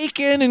 and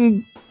bacon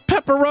and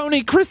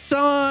pepperoni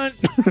croissant,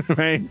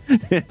 right?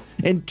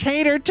 And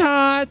tater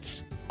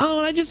tots. Oh,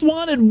 and I just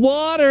wanted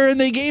water, and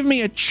they gave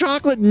me a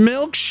chocolate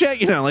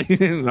milkshake.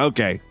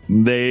 Okay,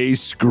 they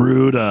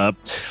screwed up.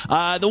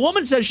 The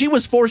woman says she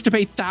was forced to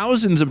pay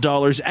thousands of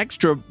dollars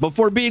extra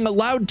before being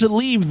allowed to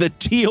leave the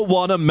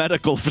Tijuana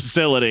medical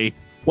facility.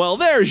 Well,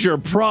 there's your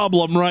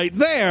problem right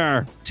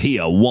there.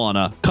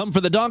 Tijuana. Come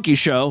for the donkey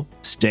show.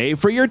 Stay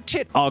for your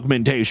tit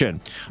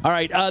augmentation. All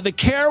right, the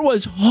care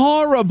was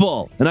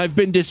horrible, and I've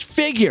been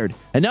disfigured,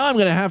 and now I'm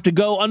going to have to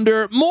go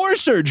under more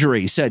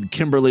surgery, said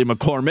Kimberly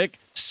McCormick,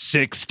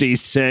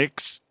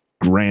 66.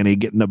 granny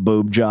getting a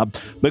boob job.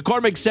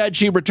 McCormick said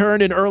she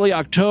returned in early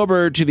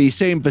October to the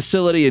same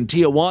facility in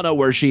Tijuana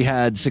where she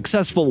had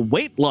successful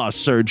weight loss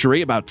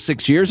surgery about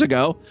 6 years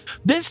ago.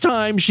 This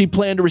time, she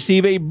planned to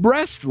receive a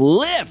breast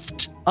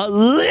lift. A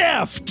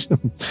lift!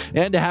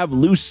 And to have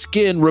loose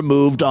skin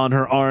removed on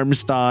her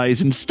arms,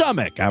 thighs, and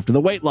stomach after the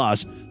weight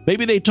loss.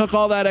 Maybe they took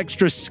all that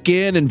extra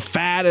skin and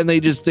fat and they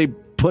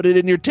put it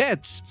in your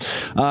tits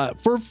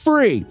for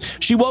free.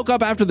 She woke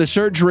up after the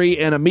surgery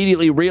and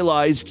immediately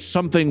realized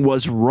something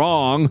was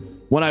wrong.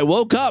 When I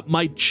woke up,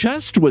 my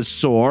chest was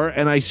sore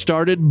and I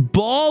started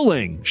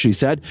bawling, she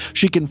said.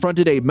 She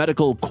confronted a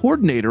medical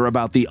coordinator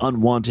about the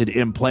unwanted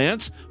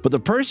implants, but the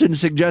person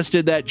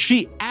suggested that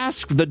she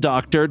ask the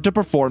doctor to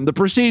perform the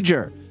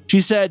procedure.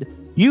 She said,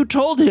 "You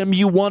told him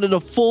you wanted a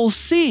full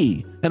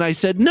C." And I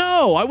said,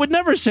 "No, I would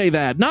never say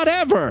that, not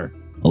ever."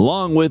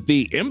 Along with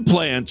the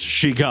implants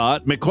she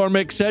got,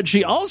 McCormick said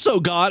she also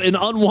got an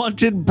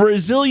unwanted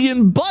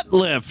Brazilian butt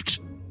lift.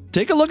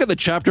 Take a look at the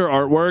chapter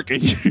artwork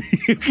and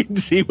you can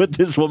see what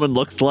this woman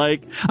looks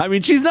like. I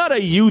mean, she's not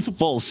a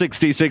youthful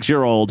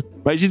 66-year-old,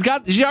 right?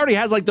 She already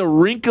has like the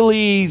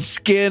wrinkly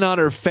skin on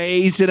her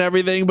face and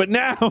everything, but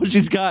now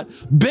she's got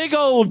big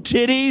old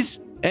titties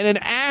and an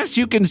ass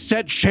you can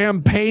set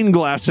champagne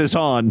glasses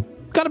on.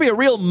 Gotta be a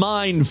real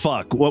mind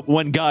fuck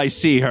when guys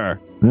see her.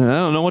 I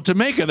don't know what to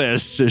make of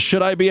this.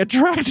 Should I be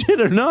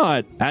attracted or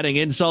not? Adding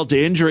insult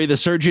to injury, the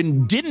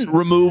surgeon didn't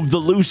remove the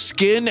loose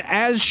skin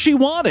as she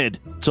wanted.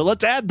 So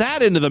let's add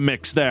that into the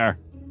mix there.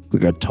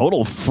 Like a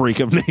total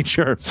freak of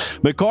nature.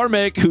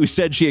 McCormick, who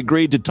said she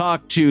agreed to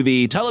talk to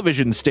the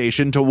television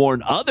station to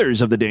warn others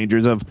of the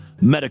dangers of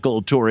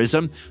medical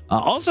tourism,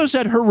 also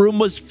said her room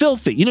was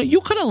filthy. You know,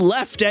 you could have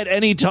left at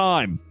any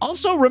time.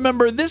 Also,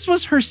 remember, this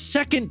was her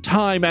second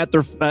time at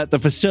the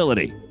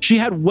facility. She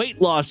had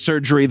weight loss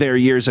surgery there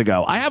years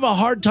ago. I have a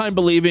hard time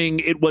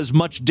believing it was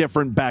much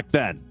different back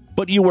then.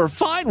 But you were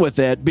fine with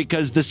it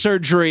because the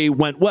surgery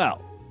went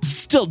well.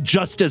 Still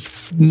just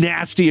as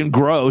nasty and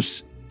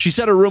gross. She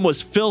said her room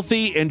was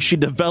filthy and she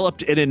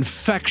developed an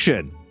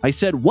infection. I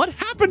said, "What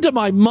happened to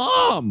my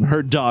mom?"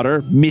 her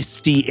daughter,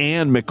 Misty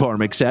Ann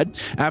McCormick, said.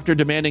 After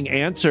demanding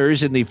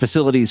answers in the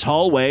facility's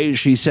hallway,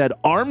 she said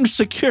armed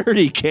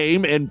security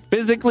came and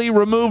physically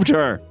removed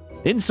her.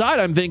 Inside,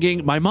 I'm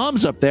thinking, my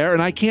mom's up there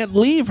and I can't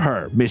leave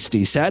her,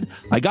 Misty said.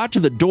 I got to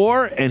the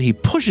door and he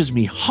pushes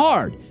me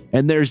hard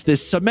and there's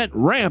this cement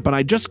ramp and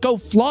I just go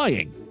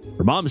flying.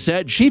 Her mom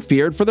said she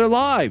feared for their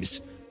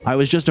lives. I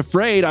was just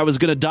afraid I was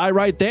going to die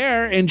right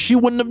there, and she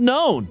wouldn't have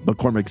known,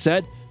 McCormick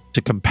said.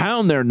 To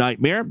compound their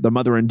nightmare, the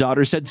mother and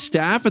daughter said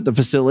staff at the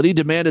facility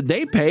demanded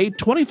they pay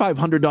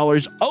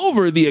 $2,500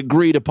 over the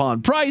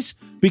agreed-upon price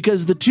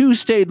because the two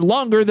stayed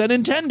longer than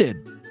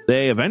intended.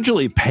 They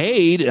eventually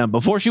paid.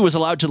 Before she was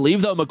allowed to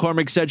leave, though,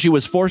 McCormick said she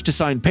was forced to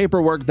sign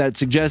paperwork that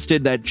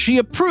suggested that she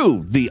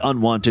approved the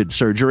unwanted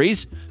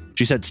surgeries.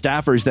 She said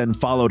staffers then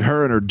followed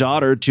her and her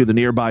daughter to the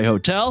nearby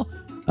hotel,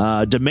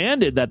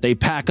 demanded that they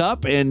pack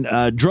up and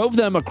drove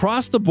them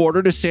across the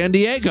border to San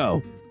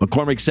Diego.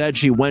 McCormick said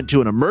she went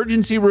to an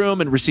emergency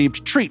room and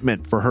received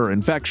treatment for her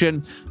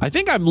infection. I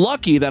think I'm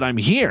lucky that I'm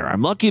here.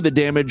 I'm lucky the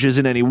damage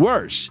isn't any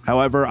worse.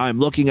 However, I'm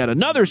looking at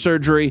another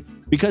surgery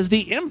because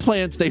the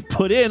implants they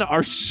put in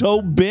are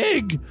so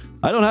big.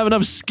 I don't have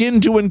enough skin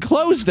to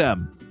enclose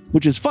them,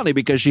 which is funny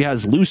because she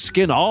has loose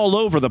skin all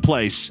over the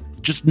place,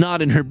 just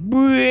not in her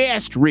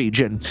breast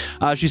region.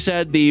 She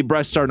said the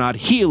breasts are not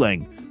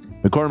healing.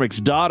 McCormick's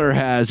daughter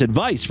has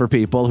advice for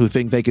people who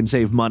think they can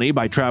save money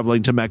by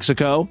traveling to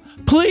Mexico.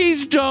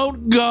 Please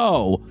don't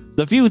go.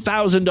 The few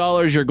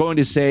 $1,000s you're going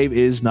to save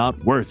is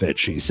not worth it,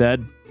 she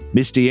said.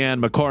 Misty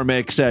Ann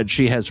McCormick said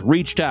she has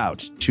reached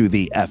out to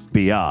the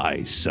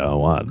FBI.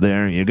 So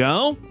there you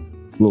go.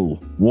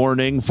 Little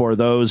warning for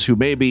those who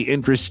may be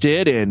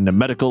interested in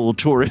medical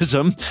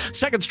tourism.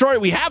 Second story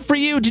we have for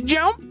you to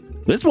jump.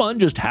 This one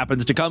just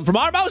happens to come from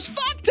our most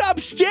fucked up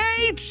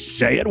state.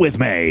 Say it with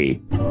me.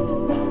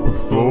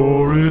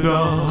 Florida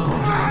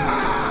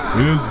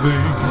is the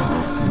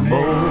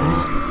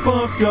most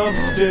fucked up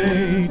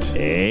state.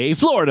 A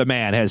Florida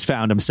man has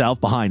found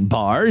himself behind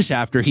bars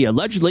after he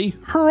allegedly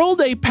hurled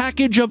a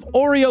package of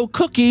Oreo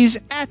cookies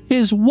at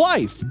his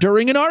wife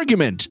during an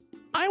argument.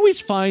 I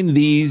always find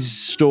these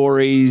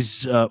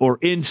stories or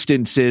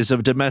instances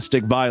of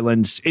domestic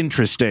violence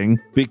interesting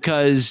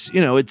because,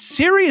 you know, it's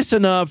serious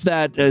enough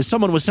that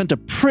someone was sent to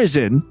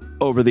prison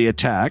over the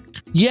attack,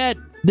 yet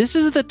this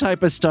is the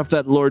type of stuff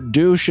that Lord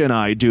Douche and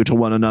I do to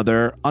one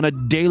another on a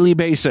daily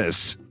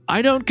basis.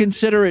 I don't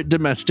consider it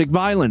domestic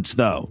violence,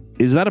 though.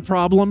 Is that a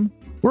problem?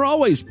 We're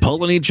always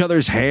pulling each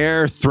other's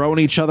hair, throwing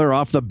each other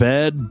off the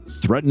bed,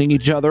 threatening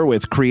each other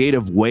with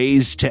creative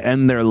ways to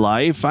end their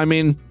life. I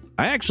mean,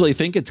 I actually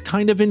think it's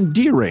kind of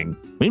endearing.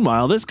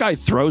 Meanwhile, this guy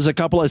throws a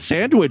couple of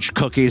sandwich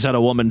cookies at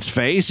a woman's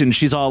face, and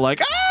she's all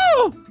like,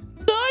 "Oh!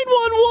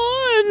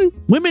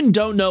 911!" Women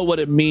don't know what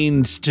it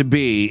means to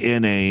be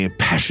in a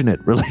passionate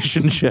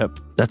relationship.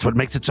 That's what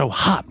makes it so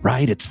hot,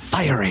 right? It's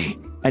fiery.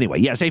 Anyway,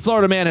 yes, a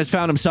Florida man has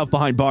found himself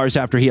behind bars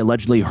after he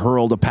allegedly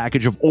hurled a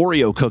package of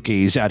Oreo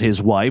cookies at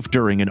his wife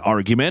during an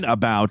argument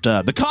about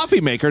the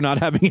coffee maker not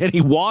having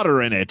any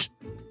water in it.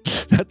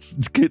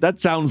 That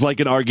sounds like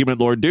an argument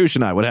Lord Douche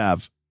and I would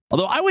have.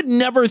 Although I would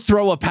never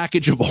throw a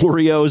package of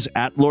Oreos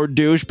at Lord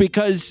Douche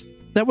because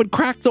that would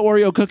crack the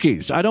Oreo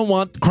cookies. I don't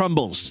want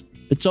crumbles.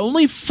 It's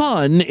only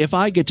fun if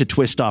I get to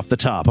twist off the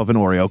top of an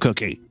Oreo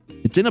cookie.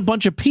 It's in a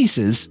bunch of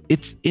pieces.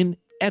 It's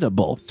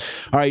inedible.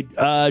 All right.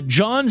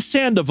 John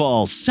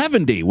Sandoval,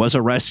 70, was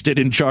arrested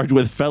and charged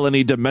with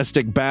felony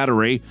domestic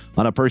battery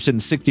on a person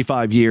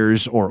 65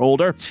 years or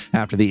older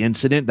after the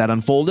incident that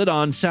unfolded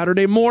on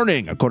Saturday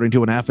morning, according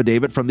to an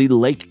affidavit from the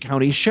Lake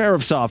County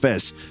Sheriff's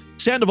Office.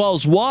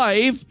 Sandoval's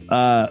wife,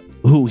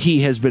 who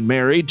he has been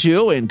married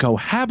to and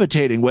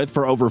cohabitating with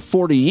for over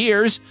 40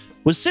 years,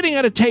 was sitting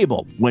at a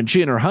table when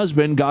she and her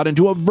husband got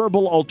into a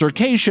verbal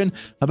altercation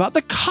about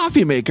the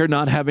coffee maker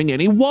not having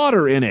any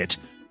water in it.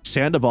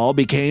 Sandoval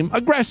became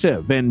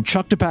aggressive and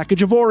chucked a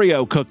package of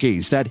Oreo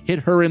cookies that hit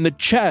her in the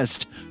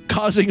chest,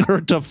 causing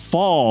her to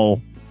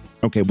fall.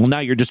 Okay, well, now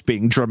you're just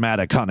being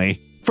dramatic,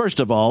 honey.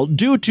 First of all,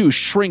 due to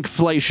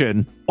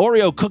shrinkflation,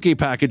 Oreo cookie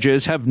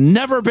packages have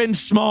never been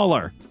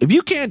smaller. If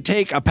you can't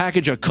take a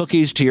package of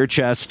cookies to your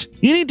chest,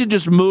 you need to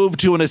just move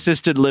to an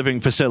assisted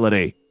living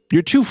facility.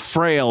 You're too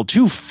frail,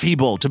 too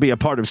feeble to be a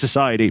part of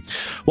society.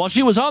 While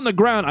she was on the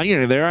ground,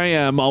 there I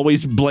am,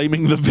 always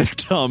blaming the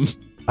victim.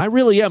 I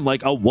really am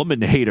like a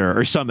woman hater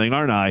or something,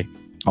 aren't I?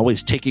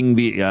 Always taking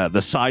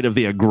the side of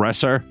the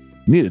aggressor.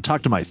 I need to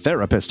talk to my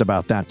therapist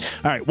about that.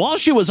 All right. While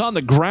she was on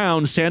the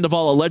ground,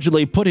 Sandoval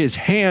allegedly put his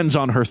hands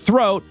on her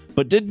throat,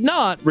 but did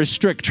not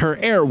restrict her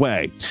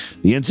airway.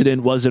 The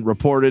incident wasn't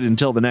reported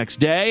until the next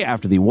day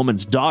after the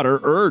woman's daughter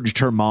urged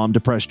her mom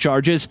to press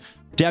charges.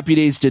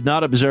 Deputies did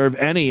not observe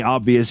any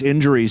obvious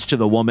injuries to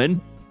the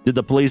woman. Did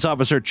the police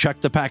officer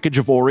check the package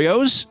of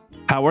Oreos?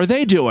 How are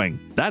they doing?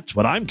 That's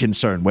what I'm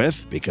concerned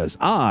with, because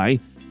I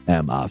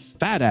am a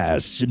fat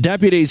ass.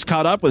 Deputies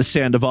caught up with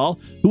Sandoval,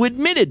 who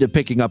admitted to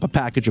picking up a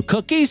package of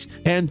cookies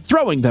and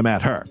throwing them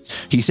at her.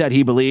 He said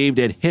he believed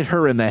it hit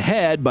her in the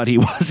head, but he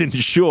wasn't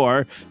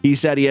sure. He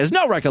said he has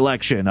no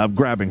recollection of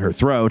grabbing her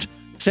throat.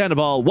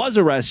 Sandoval was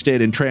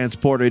arrested and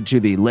transported to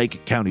the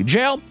Lake County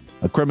Jail.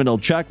 A criminal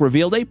check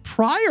revealed a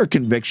prior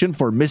conviction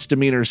for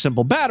misdemeanor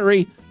simple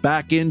battery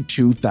back in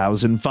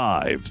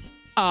 2005.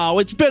 Oh,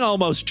 it's been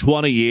almost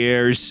 20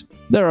 years.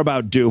 They're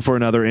about due for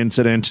another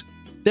incident.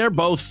 They're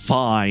both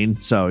fine,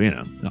 so,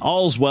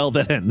 all's well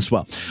that ends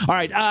well. All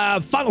right,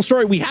 final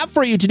story we have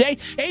for you today.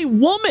 A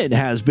woman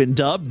has been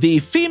dubbed the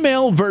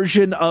female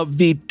version of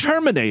the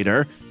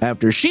Terminator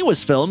after she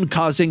was filmed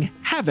causing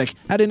havoc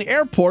at an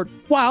airport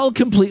while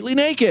completely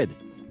naked.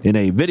 In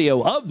a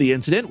video of the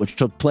incident, which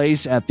took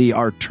place at the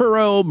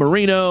Arturo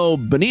Merino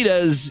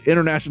Benitez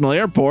International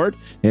Airport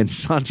in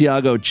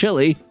Santiago,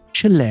 Chile,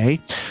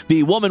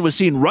 the woman was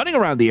seen running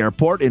around the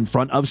airport in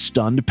front of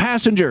stunned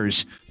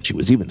passengers. She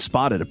was even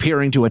spotted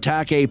appearing to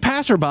attack a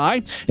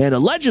passerby and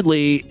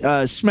allegedly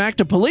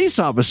smacked a police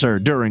officer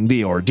during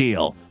the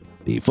ordeal.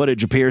 The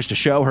footage appears to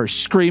show her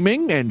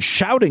screaming and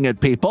shouting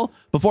at people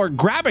before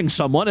grabbing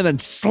someone and then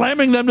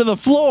slamming them to the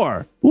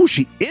floor. Ooh,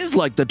 she is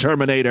like the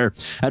Terminator.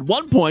 At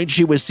one point,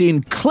 she was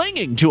seen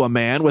clinging to a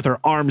man with her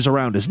arms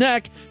around his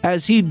neck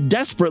as he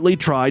desperately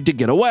tried to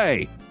get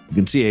away. You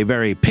can see a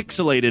very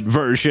pixelated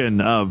version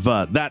of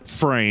that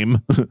frame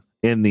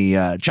in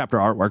the chapter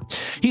artwork.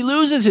 He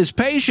loses his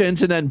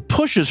patience and then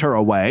pushes her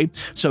away,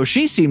 so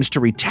she seems to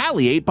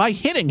retaliate by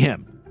hitting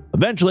him.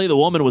 Eventually, the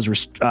woman was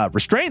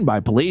restrained by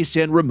police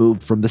and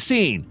removed from the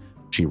scene.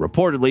 She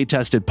reportedly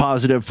tested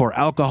positive for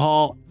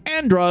alcohol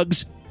and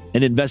drugs.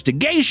 An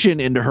investigation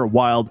into her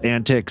wild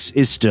antics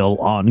is still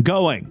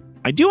ongoing.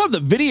 I do have the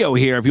video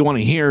here if you want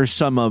to hear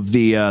some of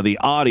the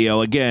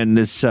audio. Again,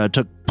 this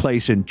took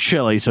place in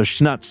Chile, so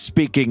she's not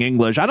speaking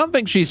English. I don't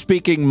think she's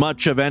speaking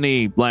much of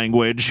any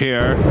language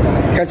here.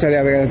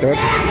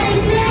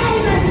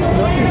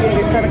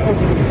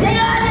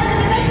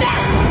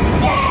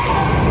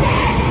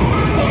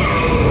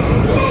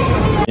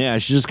 Yeah,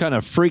 she's just kind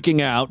of freaking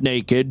out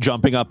naked,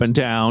 jumping up and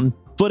down.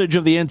 Footage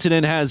of the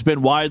incident has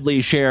been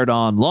widely shared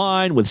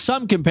online, with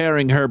some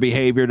comparing her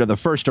behavior to the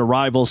first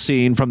arrival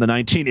scene from the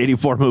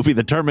 1984 movie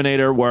The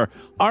Terminator, where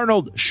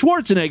Arnold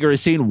Schwarzenegger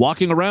is seen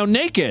walking around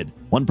naked.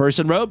 One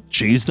person wrote,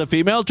 "She's the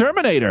female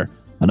Terminator."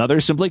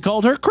 Another simply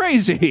called her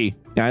crazy.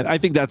 I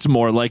think that's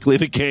more likely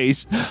the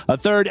case. A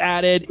third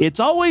added, "It's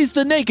always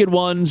the naked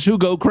ones who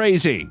go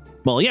crazy."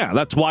 Well, yeah,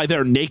 that's why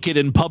they're naked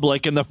in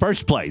public in the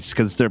first place,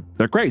 because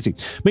they're crazy.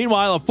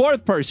 Meanwhile, a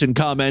fourth person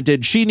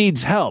commented, "She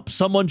needs help.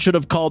 Someone should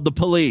have called the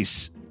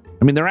police."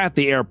 I mean, they're at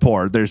the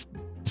airport. There's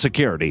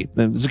security.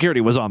 The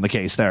security was on the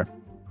case there.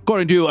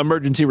 According to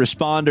emergency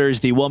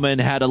responders, the woman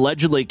had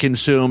allegedly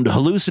consumed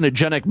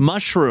hallucinogenic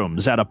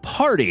mushrooms at a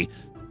party.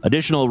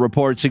 Additional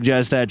reports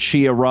suggest that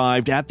she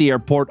arrived at the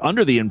airport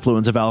under the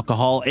influence of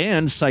alcohol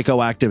and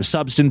psychoactive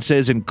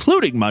substances,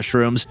 including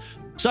mushrooms.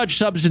 Such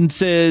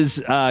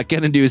substances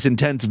can induce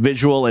intense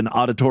visual and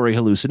auditory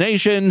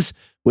hallucinations,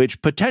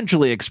 which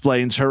potentially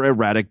explains her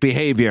erratic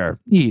behavior.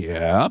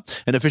 Yeah.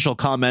 An official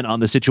comment on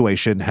the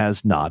situation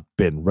has not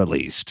been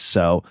released.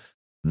 So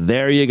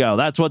there you go.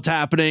 That's what's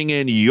happening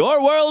in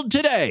your world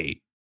today.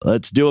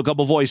 Let's do a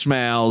couple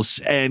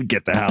voicemails and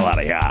get the hell out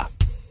of here.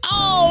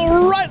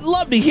 All right,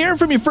 love to hear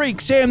from you,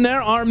 freaks. And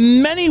there are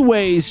many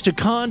ways to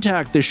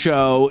contact the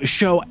show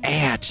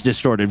at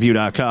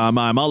distortedview.com.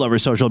 I'm all over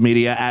social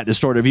media at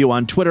distortedview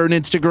on Twitter and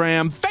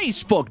Instagram,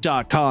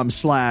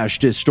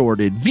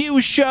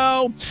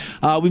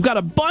 facebook.com/distortedviewshow. We've got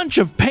a bunch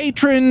of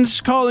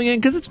patrons calling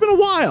in because it's been a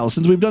while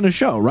since we've done a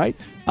show, right?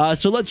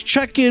 So let's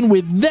check in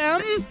with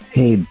them.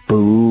 Hey,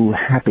 Boo.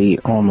 Happy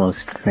almost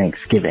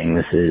Thanksgiving.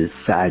 This is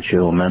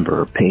Sideshow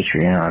member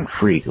Patreon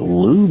freak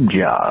Lube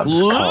Job.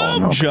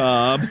 Lube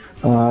Job?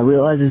 I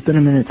realize it's been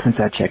a minute since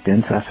I checked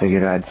in, so I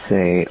figured I'd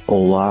say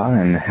hola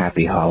and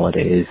happy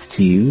holidays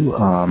to you.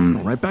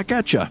 Right back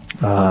at you.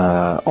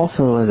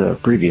 Also, as a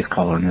previous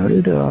caller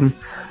noted,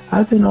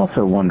 I've been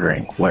also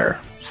wondering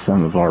where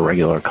some of our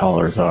regular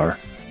callers are.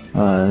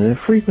 The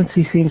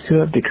frequency seems to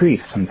have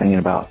decreased. I'm thinking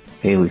about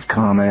Haley's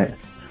Comet,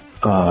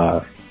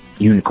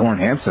 Unicorn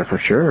Hamster for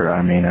sure.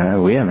 I mean,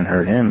 we haven't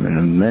heard him in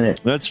a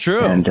minute. That's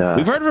true. And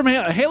we've heard from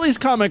Haley's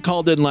Comet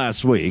called in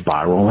last week.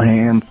 Spiral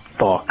Ham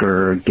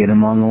Fucker, get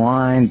him on the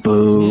line,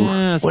 Boo.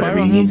 Yeah, whatever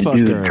you need to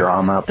do, draw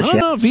him out the I don't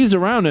know if he's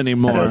around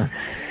anymore.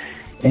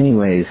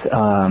 Anyways,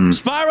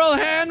 Spiral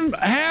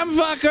Ham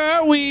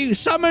Fucker, we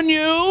summon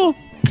you.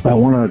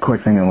 One other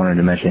quick thing I wanted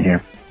to mention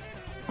here.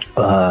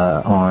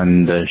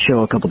 On the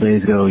show a couple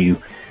days ago, you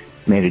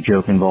made a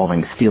joke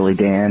involving Steely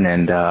Dan,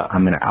 and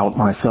I'm going to out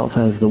myself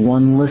as the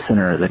one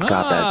listener that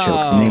got that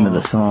joke. The name of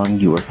the song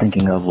you were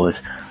thinking of was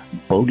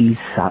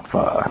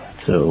Bodhisattva.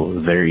 So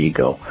there you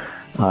go.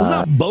 It's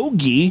not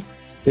bogey.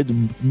 It's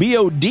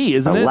B-O-D,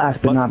 isn't it? Last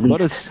but not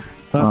least,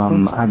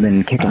 I've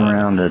been kicking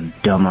around a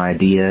dumb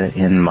idea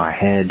in my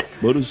head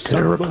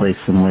to replace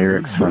some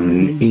lyrics from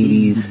an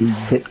 80s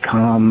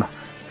sitcom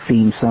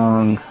theme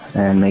song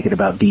and make it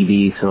about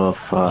DV. So if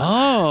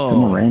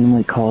someone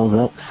randomly calls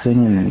up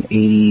singing an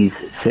 80s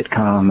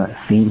sitcom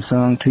theme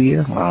song to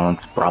you, well,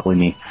 it's probably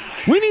me.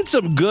 We need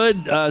some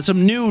good,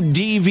 some new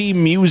DV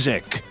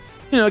music.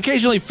 You know,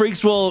 occasionally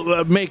freaks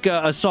will make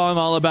a song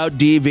all about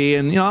DV,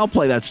 and, you know, I'll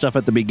play that stuff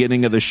at the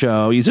beginning of the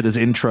show, use it as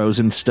intros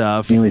and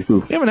stuff. Anyways,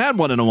 Boo. We haven't had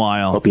one in a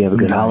while. Hope you have a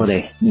good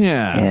holiday.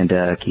 Yeah. And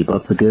keep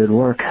up the good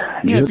work.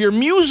 Yeah, if you're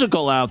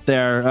musical out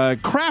there,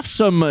 craft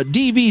some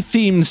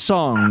DV-themed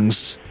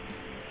songs.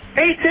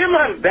 Hey, Tim,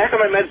 I'm back on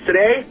my meds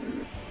today.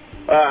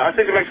 I'm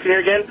thinking Mexican here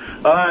again.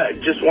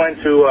 Just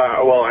wanted to,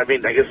 I guess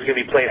it's going to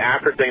be playing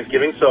after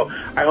Thanksgiving, so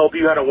I hope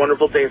you had a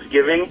wonderful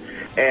Thanksgiving,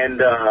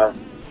 and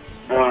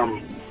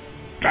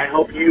I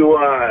hope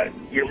your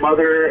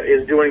mother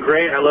is doing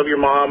great. I love your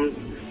mom.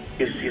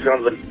 She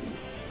sounds like...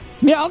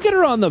 Yeah, I'll get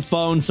her on the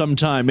phone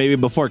sometime, maybe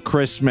before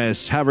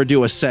Christmas, have her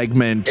do a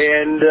segment.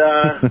 And,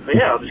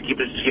 I'll just keep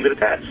it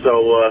attached,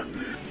 so...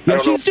 Yeah,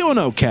 she's doing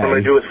okay. I'm going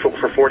to do it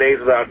for 4 days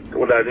without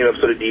a new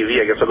episode of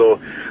DV. I guess I'll go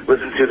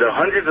listen to the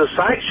hundreds of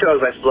side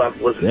shows I still have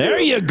to listen to.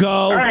 There you go.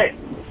 All right.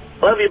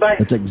 Love you. Bye.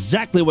 That's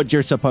exactly what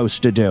you're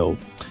supposed to do.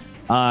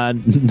 I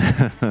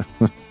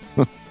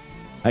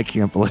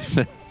can't believe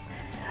it.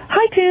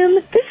 Hi, Tim.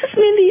 This is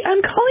Mindy.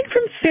 I'm calling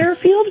from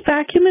Fairfield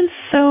Vacuum and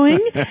Sewing,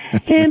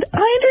 and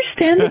I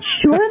understand that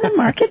you're in the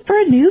market for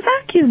a new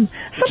vacuum,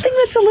 something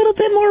that's a little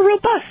bit more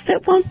robust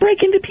that won't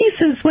break into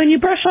pieces when you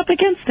brush up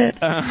against it.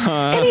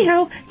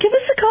 Anyhow, give us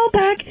a call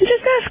back and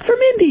just ask for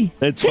Mindy.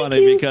 It's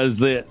funny because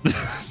the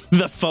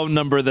phone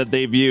number that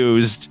they've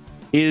used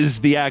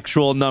is the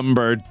actual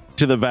number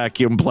to the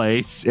vacuum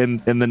place, and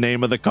the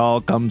name of the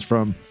call comes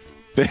from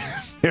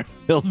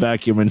Fairfield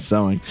Vacuum and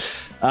Sewing.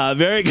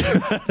 Very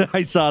good.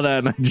 I saw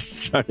that and I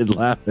just started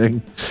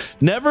laughing.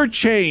 Never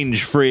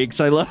change, freaks.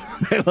 I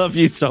love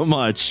you so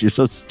much. You're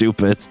so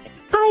stupid.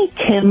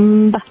 Hi,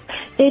 Tim.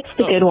 It's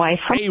the good wife.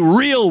 A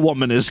real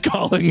woman is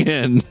calling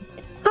in.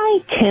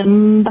 Hi,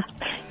 Tim.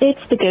 It's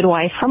the good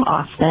wife from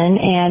Austin,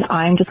 and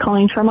I'm just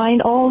calling to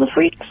remind all the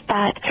freaks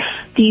that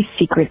the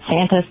Secret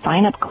Santa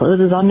sign-up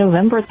closes on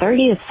November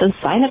 30th, so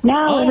sign up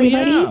now,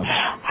 everybody.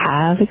 Yeah.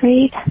 Have a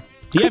great...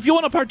 Yeah, if you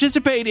want to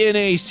participate in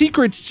a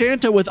Secret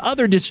Santa with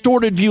other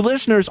Distorted View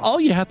listeners,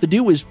 all you have to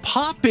do is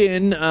pop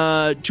in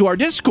to our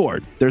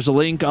Discord. There's a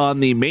link on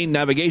the main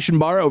navigation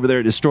bar over there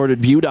at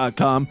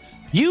distortedview.com.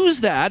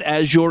 Use that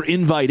as your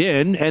invite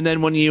in, and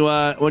then when you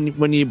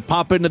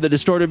pop into the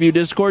Distorted View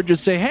Discord,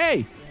 just say,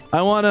 "Hey,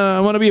 I want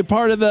to be a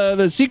part of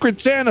the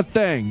Secret Santa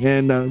thing,"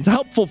 and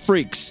helpful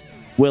freaks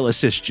will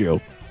assist you,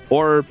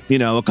 or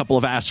a couple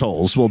of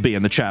assholes will be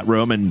in the chat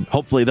room, and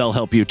hopefully they'll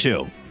help you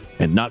too.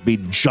 And not be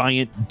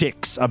giant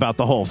dicks about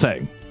the whole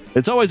thing.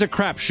 It's always a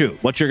crapshoot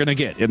what you're going to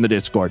get in the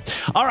Discord.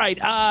 All right.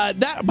 By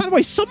the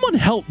way, someone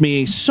helped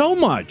me so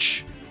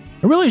much.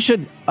 I really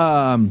should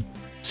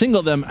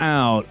single them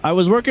out. I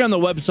was working on the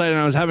website and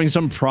I was having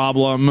some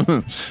problem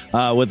with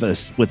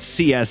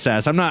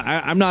CSS.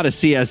 I'm not a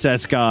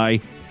CSS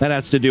guy. That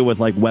has to do with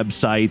like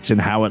websites and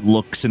how it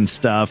looks and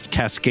stuff.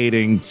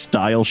 Cascading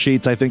style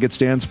sheets, I think it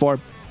stands for.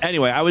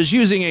 Anyway, I was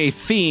using a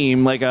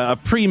theme, like a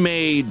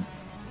pre-made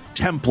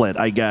template,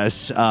 I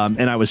guess,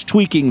 and I was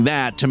tweaking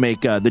that to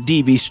make the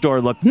DV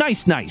store look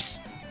nice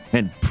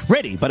and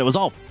pretty, but it was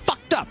all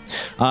fucked up.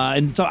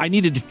 And so I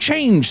needed to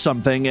change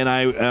something, and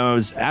I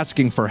was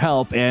asking for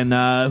help, and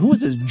who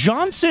was it?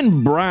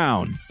 Johnson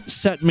Brown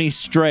set me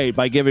straight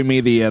by giving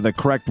me the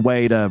correct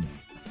way to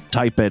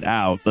type it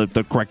out,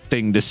 the correct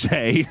thing to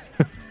say.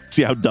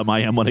 See how dumb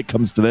I am when it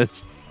comes to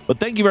this. But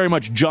thank you very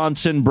much,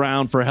 Johnson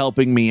Brown, for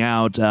helping me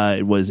out.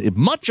 It was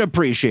much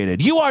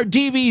appreciated. You are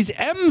DV's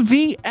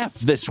MVF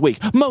this week.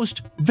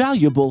 Most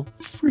valuable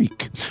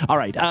freak. All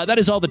right, that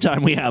is all the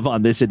time we have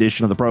on this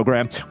edition of the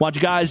program. Want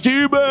you guys to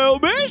email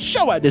me?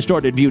 Show at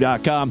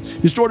distortedview.com.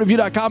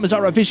 Distortedview.com is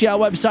our official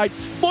website.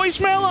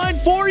 Voicemail line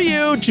for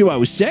you,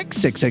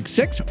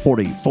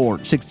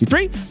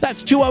 206-666-4463.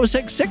 That's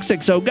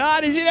 206-660.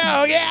 God, as you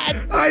know,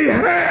 again. I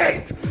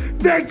hate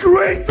the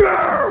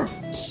creature!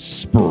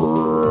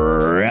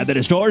 Spread the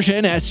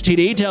distortion,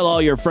 STD. Tell all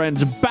your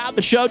friends about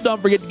the show.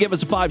 Don't forget to give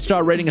us a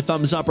 5-star rating, a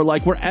thumbs up, or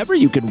like wherever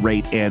you can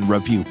rate and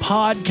review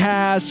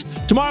podcasts.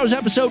 Tomorrow's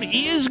episode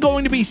is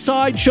going to be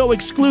Sideshow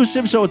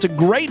exclusive, so it's a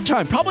great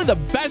time, probably the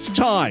best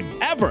time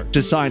ever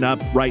to sign up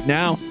right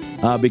now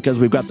because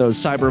we've got those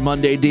Cyber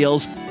Monday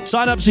deals.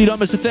 Sign up so you don't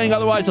miss a thing.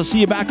 Otherwise, I'll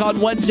see you back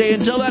on Wednesday.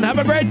 Until then, have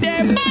a great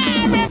day. Bye,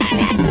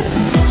 everybody.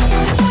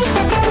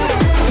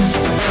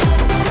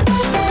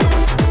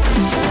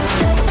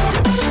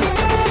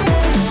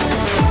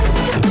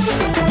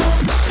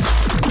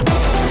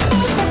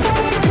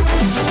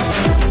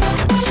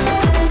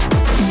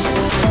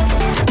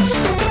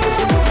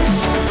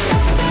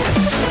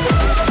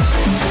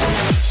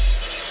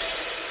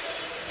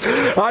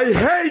 I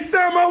hate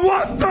Emma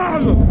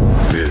Watson!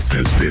 This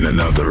has been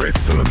another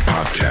excellent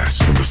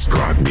podcast from the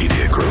Scribe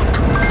Media Group.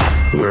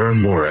 Learn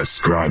more at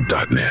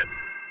scribe.net.